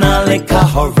 Hit me now like a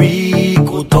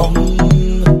hurricane down.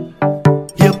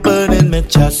 You're burning my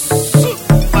chest,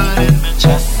 burning my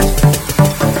chest.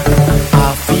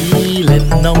 I'm feeling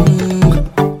numb,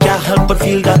 can't help but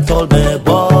feel that all my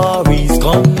worries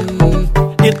gone.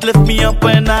 It lift me up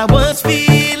when I was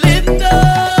feeling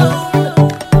down.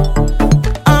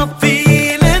 I'm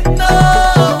feeling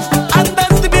down, and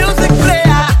that's the music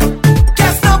player.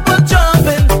 Can't stop but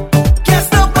jumping, can't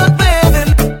stop but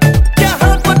breathing, can't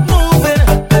help but moving.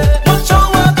 Watch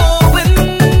how I'm going,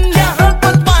 can't help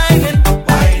but whining.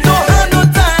 Don't have no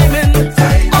timing,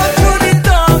 all through the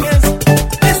darkness,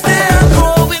 this day I'm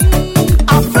growing,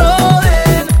 I'm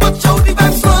flowing. Watch how the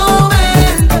vibe's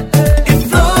flowing, it's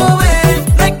flowing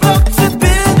like rocks is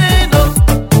building up.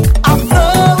 I'm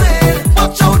flowing,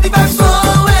 watch how the vibe's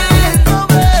flowing,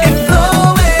 it's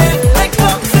flowing like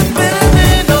rocks is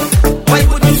building up. Why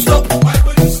would you stop? Why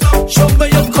would you stop? Show me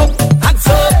your cup, hands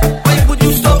up. Why would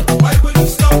you stop? Why would you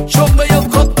stop? Show me your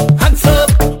cup, hands up.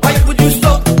 Why would you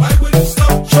stop? Why would you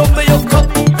stop? Show me your cup,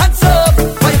 hands up.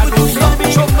 Why would you stop?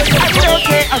 Show me your cup.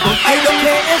 I don't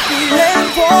care if the rain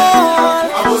fall,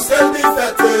 I will still be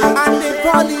fete. and they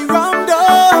probably round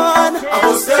on. I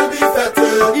will still be fete.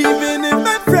 Even if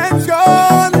my friends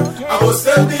gone, I will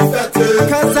still be fete.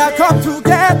 'cause I come to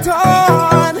get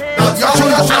on.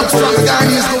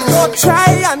 Don't try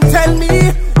and tell me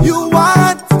you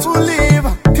want to leave,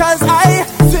 'cause I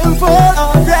still full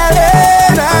of that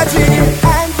energy.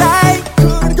 And I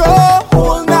could go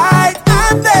all night,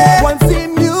 and then once the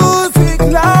music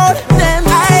loud, then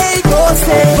I go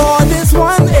say for this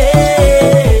one,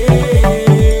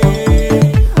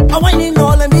 I'm whining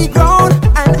all on the ground,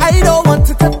 and I don't want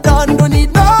to cut down, don't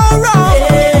need no round.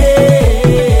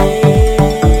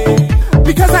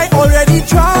 Because I already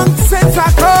drunk since I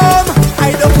come, I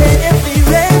don't care if the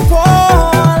rain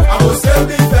fall. I will still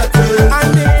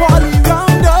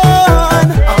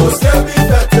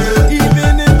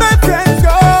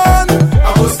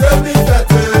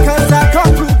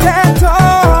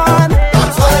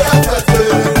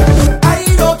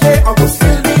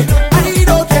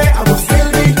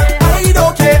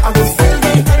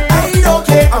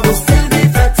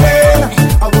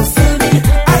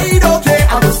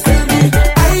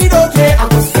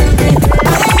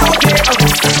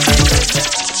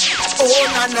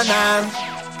na.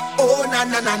 Oh na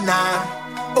na na na.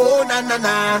 Oh na na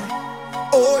na.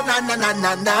 Oh na na na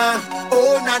na na.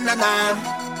 Oh na na na.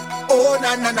 Oh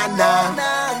na na na na.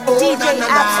 Oh na na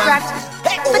na.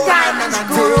 Oh na na na.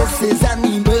 This is an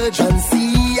emergency.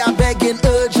 I'm begging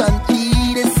urgently.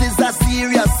 This is a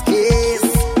serious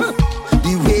case.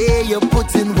 The way you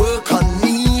put in work on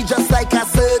me, just like a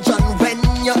surgeon when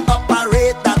you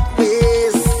operate that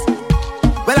ways.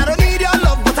 Well, I don't need your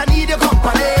love, but I need your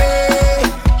company.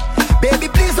 Baby,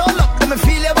 please hold up, let me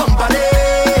feel your company.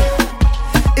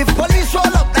 If police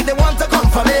roll up like they want to come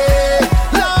for me,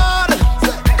 Lord,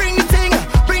 bring the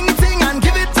thing and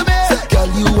give it to me. Girl,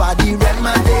 you are the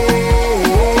remedy.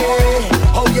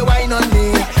 How you whine on me,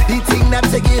 the thing that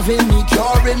you're giving me,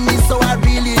 curing me, so I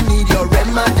really need your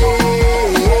remedy.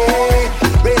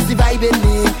 Raise the vibe in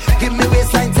me, give me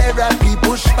waistline therapy,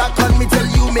 push back on me till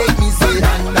you make me say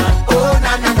na na. Oh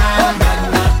na na na na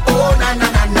na. Oh na na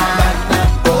na na na.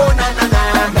 Oh na na na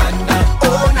na na.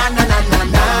 Oh na na na na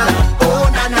na. Oh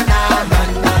na na na na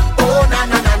na. Oh na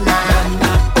na na na na.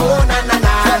 Oh na na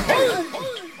na.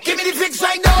 Give me the fix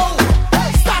right now.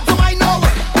 Start to whine now.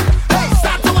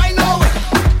 Start to whine now.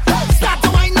 Start to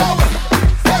whine now.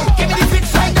 Give me the fix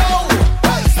right now.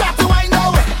 Start to whine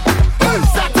now.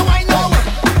 Start to whine now.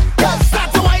 Start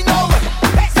to whine now.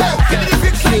 Give me the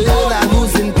fix right now. I'm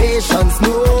losing patience,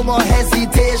 no more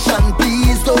hesitation.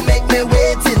 Please don't make me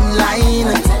wait in line.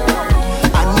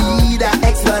 I need an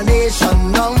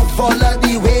explanation. Now follow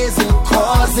the ways you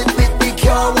cause it with the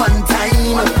cure one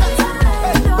time.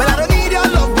 Well, I don't need your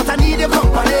love, but I need your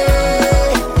company.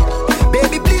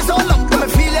 Baby, please hold up, let me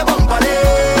feel your company.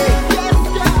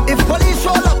 If police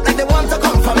roll up like they want to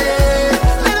come for me,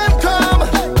 let them come.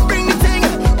 Bring the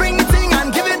thing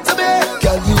and give it to me.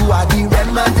 Girl, you are the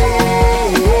remedy.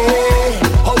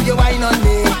 How you whine on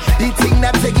me, the thing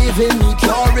that you're giving me,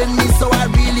 curing me, so I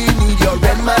really need your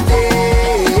remedy.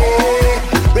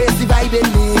 Raise the vibe in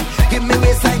me, give me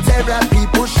waistline therapy,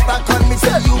 push back on me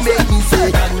till you make me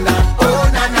say na na. Oh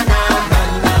na na na na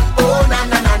na. Oh na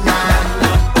na na na na.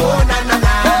 Oh na na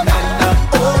na na na.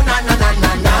 Oh na na na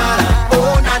na na.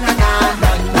 Oh na na na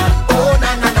na na. Oh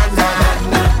na na na na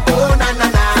na. Oh na na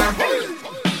na.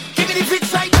 Give me the fix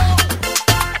right now.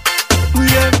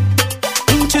 Yeah,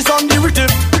 inches on the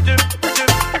rhythm.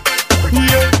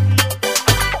 Yeah,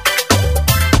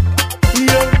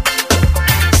 yeah.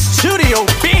 Studio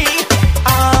B.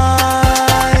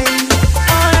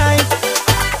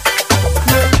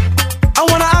 I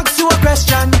wanna ask you a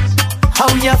question. How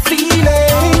you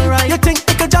feeling? Right. You think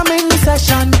we could jam in the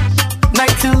session?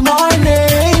 Night till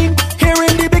morning,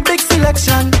 hearing the big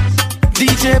selection.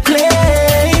 DJ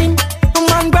playing,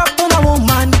 woman grab on a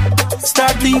woman,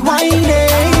 start the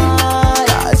whining.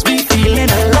 Cause we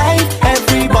feeling alive,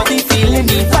 everybody feeling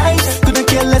the vibes. Couldn't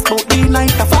care less about the 9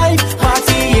 to 5,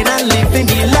 partying and living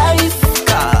the life.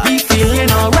 We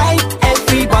feeling alright,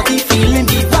 everybody feeling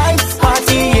the vibes,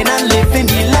 partying and living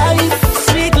the life.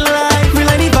 Sweet life, we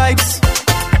like the vibes,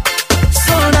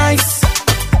 so nice.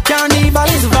 Carnival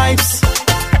is vibes,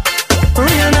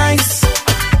 real nice.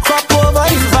 Crop over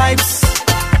is vibes,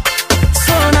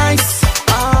 so nice.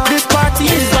 This party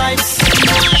is vibes.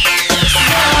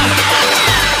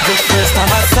 The first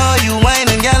time I saw you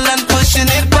whining, girl, and pushing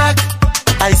it back,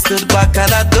 I stood back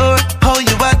and adored how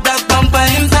you had that bumper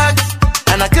intact.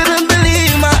 And I couldn't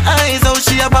believe my eyes, how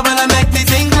she a bubble and make me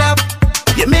think clap.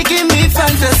 You're making me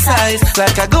fantasize,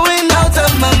 like I'm going out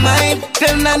of my mind.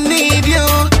 Girl, I need you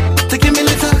to give me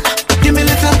little, give me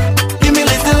little, give me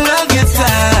little of your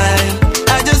time.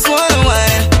 I just wanna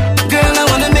whine, girl, I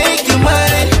wanna make you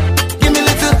mine. Give me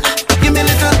little, give me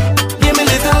little, give me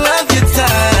little of your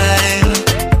time.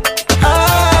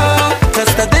 Oh,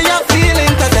 cause today I'm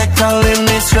feeling protect, calling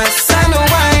me stress and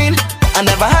wine. I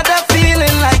never had a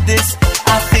feeling like this,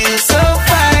 I feel so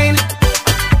fine.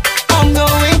 I'm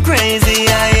going crazy,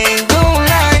 I ain't gon'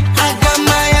 lie. I got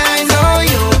my eyes on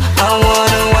you, I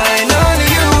wanna whine on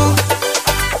you.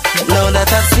 Now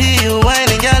that I see you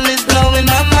whining, girl, it's blowing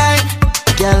my mind.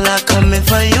 Girl, I'm coming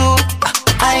for you,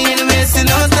 I ain't wasting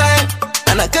no time.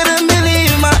 And I couldn't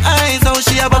believe my eyes, how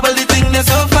she a bubble, the thing that's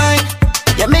so fine.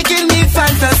 You're making me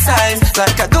fantasize,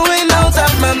 like I'm going out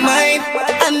of my mind.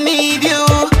 I need you,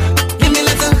 give me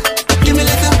little, give me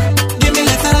little, give me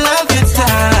little of your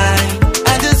time.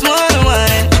 I just wanna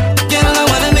whine, girl, I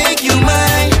wanna make you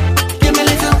mine. Give me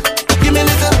little, give me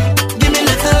little, give me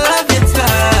little of your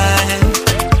time.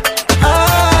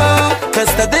 Oh,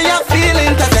 cause today I'm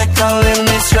feeling that they're calling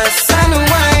me stress and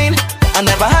wine. I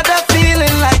never had a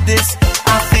feeling like this,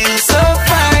 I feel so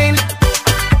fine.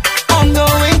 I'm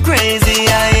going crazy,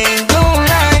 I ain't gon'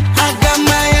 lie. I got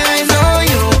my eyes on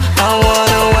you, I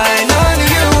wanna whine on you.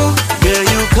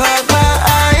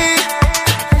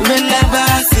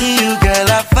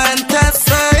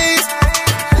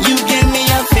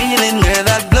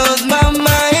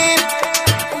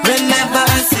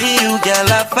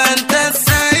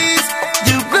 fantasize.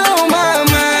 You blow my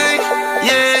mind,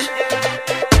 yeah.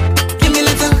 Give me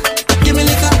little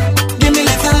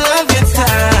love your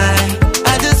time.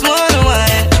 I just wanna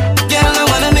wine, girl, I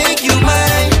wanna make you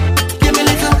mine. Give me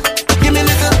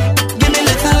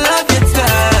little love your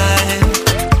time.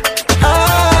 Oh,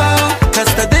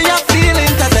 cause today I'm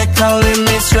feeling cause they're calling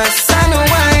me stress and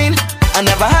wine. I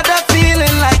never had a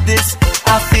feeling like this, I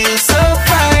feel so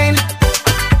fine.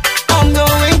 I'm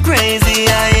going crazy, I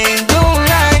ain't gon'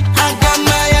 lie. I got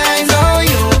my eyes on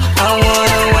you, I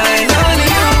wanna wine on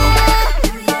you.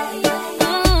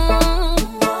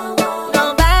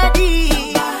 Nobody.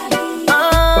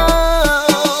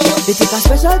 It takes a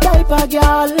special type of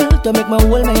girl to make my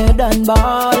whole my head and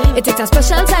ball. It takes a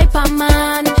special type of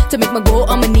man to make me go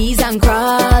on my knees and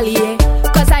crawl, yeah.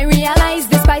 Cause I realize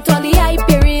despite all the hype,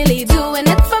 you're really doing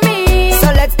it for me. So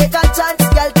let's take a chance,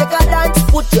 girl, take a dance.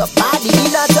 Put your body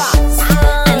in a trance.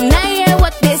 And I hear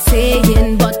what they're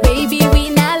saying, but baby, we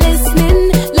not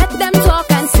listening. Let them talk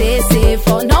and say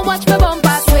for now watch my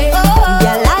bumper sway.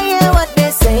 Girl, I hear what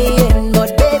they're saying,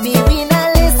 but baby, we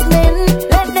not listening.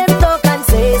 Let them talk and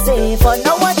say for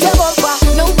now what your bumper.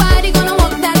 Nobody gonna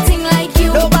walk that thing like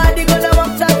you. Nobody gonna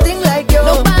walk that thing like you.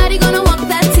 Nobody gonna walk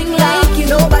that thing like you.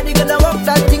 Nobody gonna walk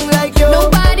that thing like you.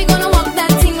 Nobody gonna walk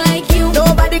that thing like you.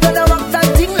 Nobody gonna walk that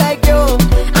thing like you.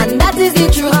 And that is the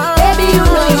truth. Baby, you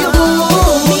know you.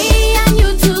 Me and you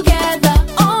together,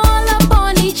 all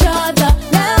upon each other.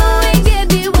 Now we give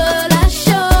the world a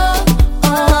show.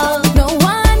 Oh, no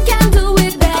one can do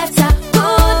it better.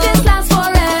 Could this last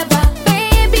forever?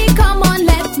 Baby, come on,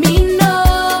 let me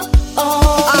know.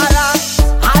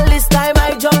 All this time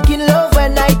I drunk in love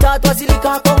when I thought was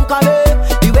Lyrical conquer me.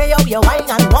 The way of your wine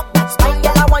and walk that spine,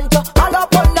 girl, I want you all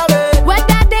up under me.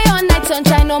 Whether day or night,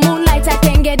 sunshine or moonlight, I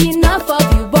can't get enough of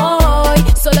you, boy.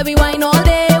 So let me wine all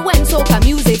day when soca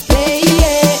music play,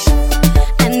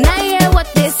 yeah. And I hear what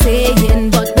they're saying,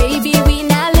 but baby, we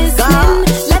not listening.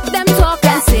 Let them talk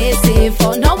and say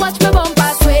for now watch my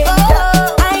bumper sway. I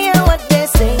hear what they're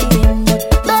saying,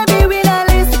 but baby, we not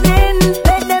listening.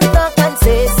 Let them talk and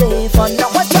say for now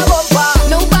what your bumper.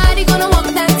 Nobody gonna walk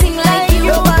that thing like you.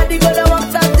 Nobody gonna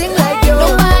walk that thing like you.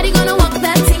 Nobody gonna walk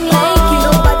that thing like you.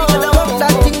 Nobody gonna walk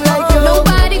that thing like you.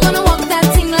 Nobody gonna walk that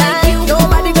thing like you.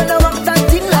 Nobody gonna walk that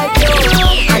thing like you.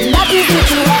 And that is the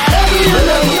truth. Baby, you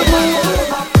know you.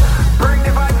 Bring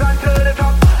the vibes onto the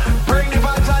top. Bring the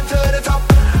vibes onto the top.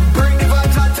 Bring the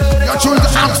vibes onto the top. You're the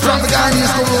Armstrong, the guy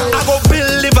needs to roll. I go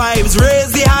build the vibes,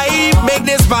 raise the hype, make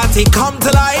this party come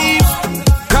to life.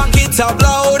 Crank it up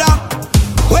louder.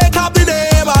 Wake up the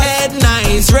day, my head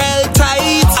nice, real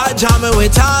tight. I jam it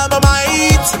with all my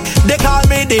might. They call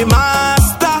me the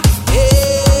master.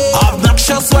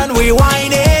 Obnoxious when we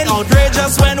whining,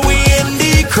 outrageous when we in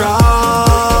the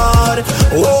crowd.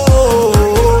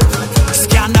 Whoa,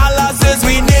 scandalous is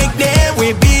we nickname,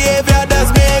 we behavior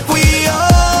does make we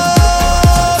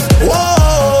up.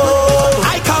 Whoa,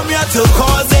 I come here to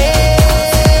cause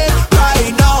it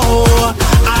right now.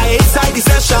 I inside the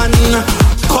session,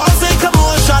 causing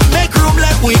commotion, make room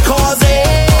like we cause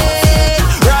it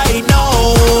right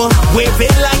now. We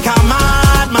feel like a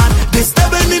madman,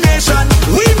 disturbing the nation.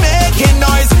 We making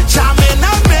noise, jamming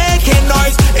and making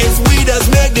noise. It's we that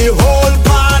make the whole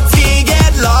party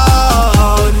get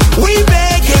loud. We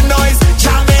making noise,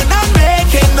 jamming and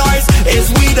making noise.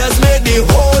 It's we that make the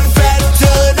whole fete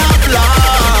turn up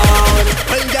loud.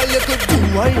 Well, girl, you could do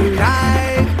what you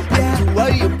like and do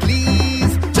what you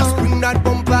please. Just bring that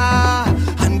bumper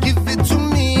and give it to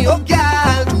me. Oh,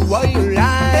 girl, do what you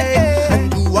like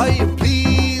and do what you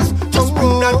please. Just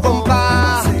bring that bumper.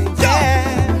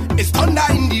 Yeah, it's thunder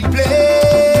in the place.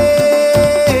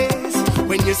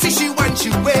 When you see she wants she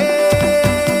waist,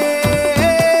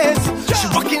 she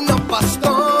walking up a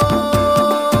storm.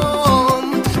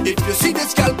 If you see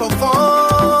this girl perform,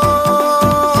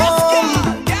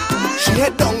 she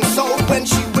head down south when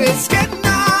she waist get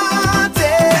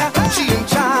naughty. She in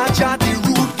charge of the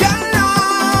rude girl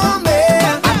army.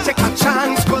 I take a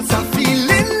chance 'cause I'm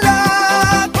feeling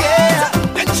lucky.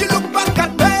 Then she look back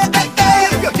at me,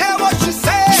 you hear what she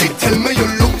say? She tell me you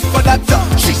look for that.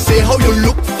 She say how you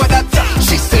look for that.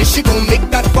 She say she gon' make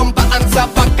that bumper answer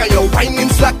back and your whining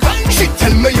slack. She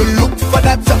tell me you look for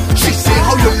that. She say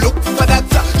how you look for that.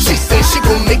 She say she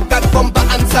gon' make that bumper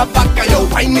answer back and your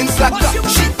whining slack.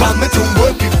 She want me to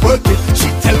work it, work it. She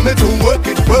tell me to work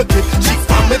it, work it. She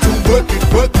want me to work it,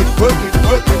 work it, work it,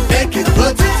 work it, make it,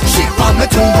 work it. She want me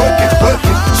to work it, work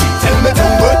it. She tell me to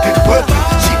work it, work it.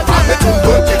 She want me to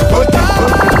work it, work it,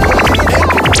 work it, work it, make it.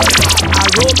 I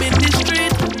roam in the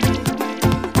street,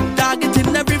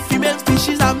 targeting every female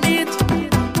species I meet.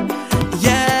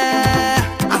 Yeah,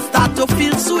 I start to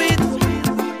feel sweet. sweet.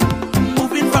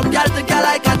 Moving from girl to girl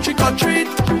like a trick or treat.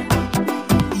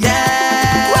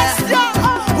 Yeah.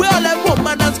 Where all them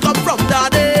woman has come from,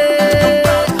 daddy?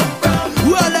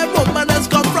 Where all them woman has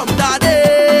come from, daddy?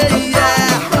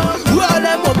 Yeah. Where all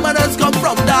them woman has come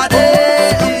from, daddy?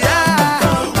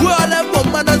 Yeah. Where all them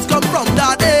woman has come from,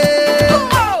 daddy?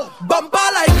 Bumper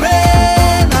like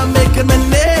rain, I'm making my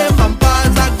name.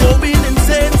 Bumpers are going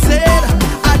insane, insane.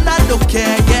 And I don't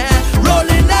care, yeah.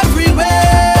 Rolling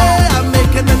everywhere, I'm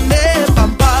making my name.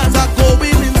 Bumpers are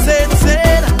going insane,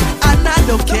 insane. And I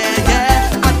don't care,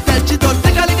 yeah. I tell you, don't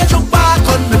think I'll get your back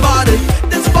on my body.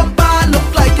 This bumper look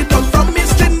like it come from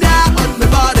East India on my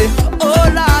body. Oh,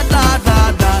 la, la, la,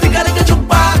 la. Think I'll get your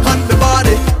back on my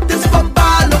body. This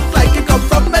bumper look like it come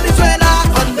from Venezuela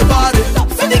on my body.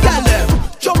 For the girl them,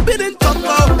 jumping in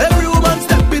Congo. Every woman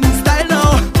stepping in style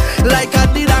now. Like I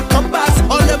did a compass.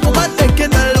 All the woman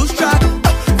taking a loose track.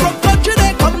 From country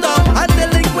they come now. And they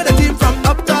link with the team from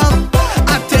uptown.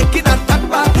 I'm taking a tap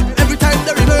back. Every time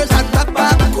they reverse and tap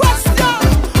back. Question.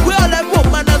 Where all them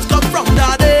woman has come from,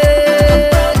 daddy?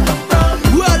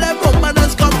 Where all them woman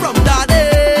has come from, daddy?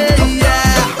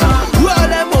 Yeah. Where all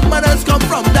them woman has come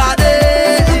from, daddy?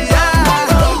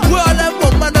 Yeah. Where all them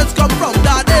woman has come from,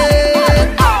 daddy?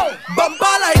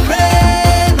 Bumper like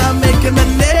rain, I'm making my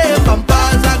name.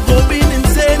 Bumpers are going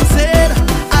insane, insane.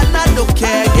 And I don't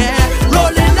care, yeah.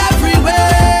 Rolling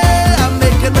everywhere, I'm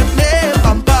making my name.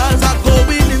 Bumpers are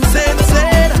going insane,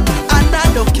 insane. And I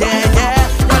don't care, yeah.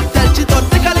 I tell you, don't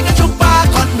think I'll get your back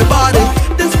on my body.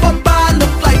 This bumper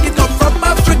look like it come from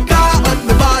Africa on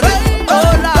my body.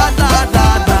 Oh, la, la, la,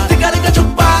 la. Think I'll get your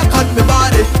back on my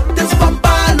body. This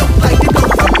bumper look like it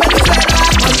come from Venezuela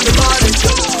on my body.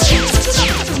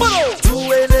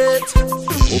 Doing it,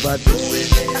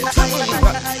 overdoing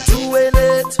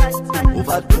it,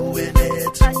 overdoing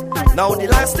it. Now the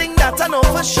last thing that I know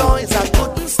for sure is I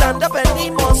couldn't stand up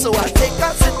anymore, so I take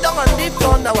a sit down on the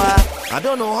floor now. I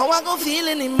don't know how I gon' feel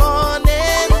in the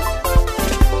morning,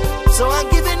 so I'm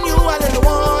giving you a little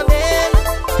warning.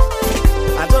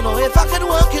 I don't know if I can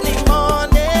work in the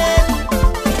morning,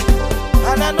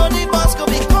 and I know the boss gon'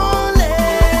 be calling,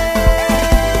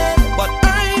 but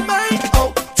I might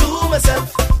out to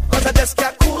myself, cause I just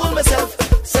can't cool myself.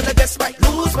 Said I just might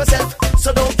lose myself,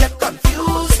 so don't get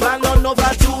confused. Man, I'm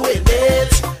overdoing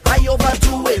it, I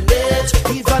overdoing it.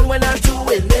 Even when I'm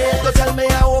doing it, don't tell me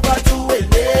I overdoing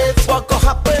it. What could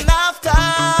happen after?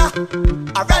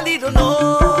 I really don't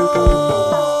know.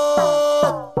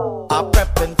 I'm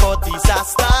prepping for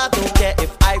disaster, don't care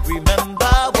if I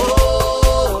remember.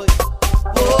 Whoa,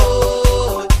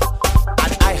 whoa.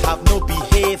 And I have no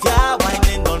behavior,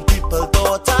 whining on people's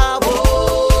daughter.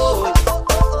 Whoa,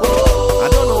 whoa. I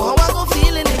don't know how I gon'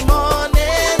 feel in the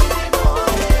morning,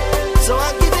 so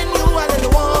I'm giving you a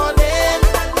little warning.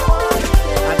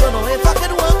 I don't know if I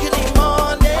can work in the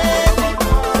morning,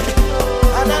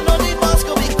 and I know the boss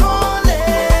gon' be calling,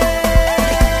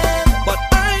 but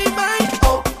I might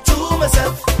out to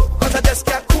myself, cause I just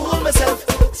can't cool myself.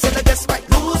 Said I just might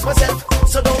lose myself,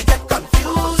 so don't get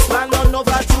confused. Man, I'm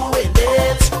overdoing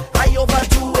it, I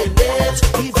overdoing it.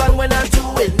 Even when I'm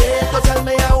doing it, don't tell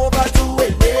me I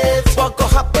overdoing it. What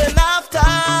could happen after?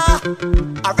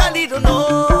 I really don't know.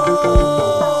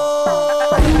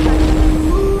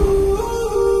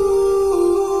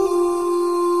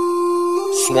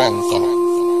 Swanka.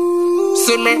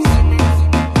 See me?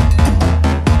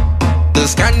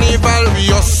 This carnival we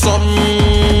awesome,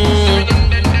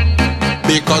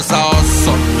 because I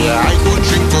awesome. Yeah, I go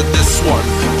drink to this one.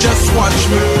 Just watch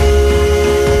me.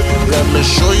 Let me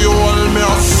show you all my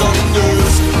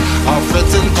awesomeness. I'm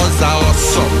fitting cause I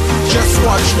awesome. Just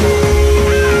watch me.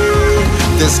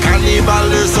 This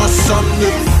carnival is awesome.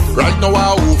 Right now I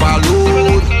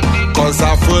overload, cause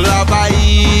I'm full of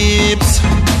vibes.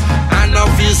 And I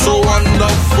feel so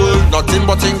wonderful, nothing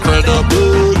but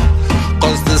incredible.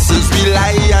 Cause this is real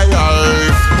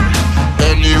life.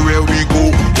 Anywhere we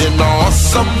go, in an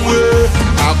awesome way.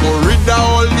 I go read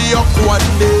all the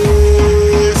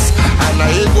awkwardness, and I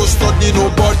ain't go study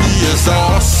nobody. It's an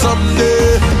awesome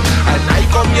day, and I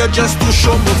come here just to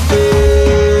show my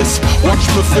face. Watch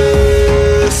my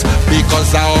face,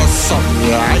 because I'm awesome.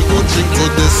 Yeah, I go drink to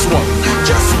this one.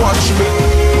 Just watch me.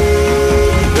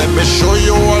 Let me show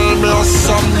you all my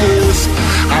awesomeness.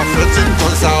 I'm fitting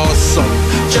cause I'm awesome.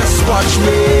 Just watch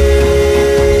me.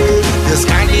 This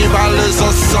carnival is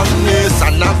awesomeness,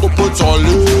 and I go put all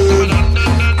in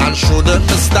and show them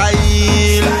the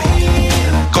style.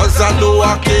 Cause I know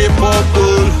I'm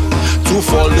capable to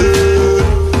fall in.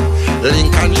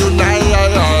 Link and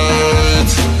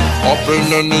unite, up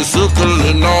in any circle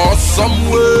in awesome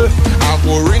way. I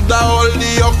go ring down all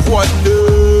the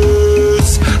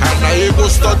awkwardness,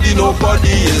 study,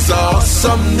 nobody is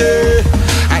awesome day.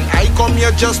 And I come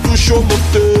here just to show my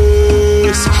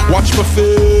face. Watch my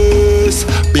face,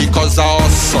 because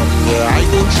awesome, yeah. I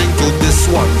go drink to this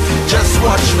one, just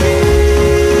watch me.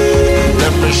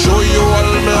 Let me show you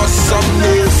all my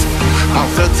awesomeness. I'm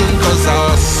fetting cause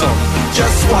awesome,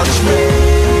 just watch me.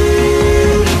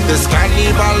 This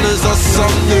carnival is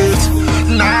awesomeness.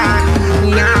 Nah,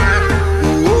 nah.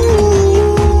 Ooh.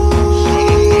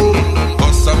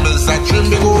 Awesome is a dream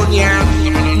begonia.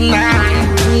 Nah,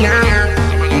 nah.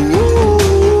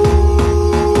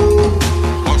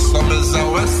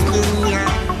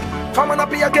 Come on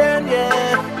up here again,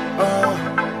 yeah.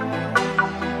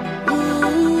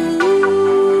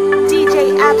 DJ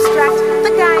Abstract,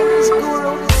 the guidance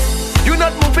guru. You're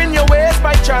not moving your ways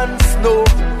by chance, no.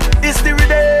 It's the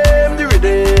rhythm, the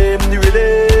rhythm, the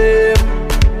rhythm.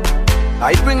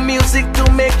 I bring music to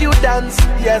make you dance,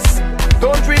 yes.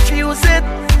 Don't refuse it.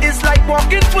 It's like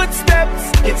walking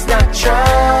footsteps. It's natural,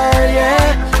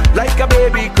 yeah. Like a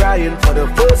baby crying for the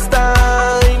first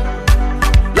time.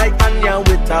 Like Anya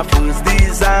with her first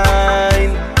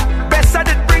design. Best of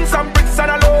the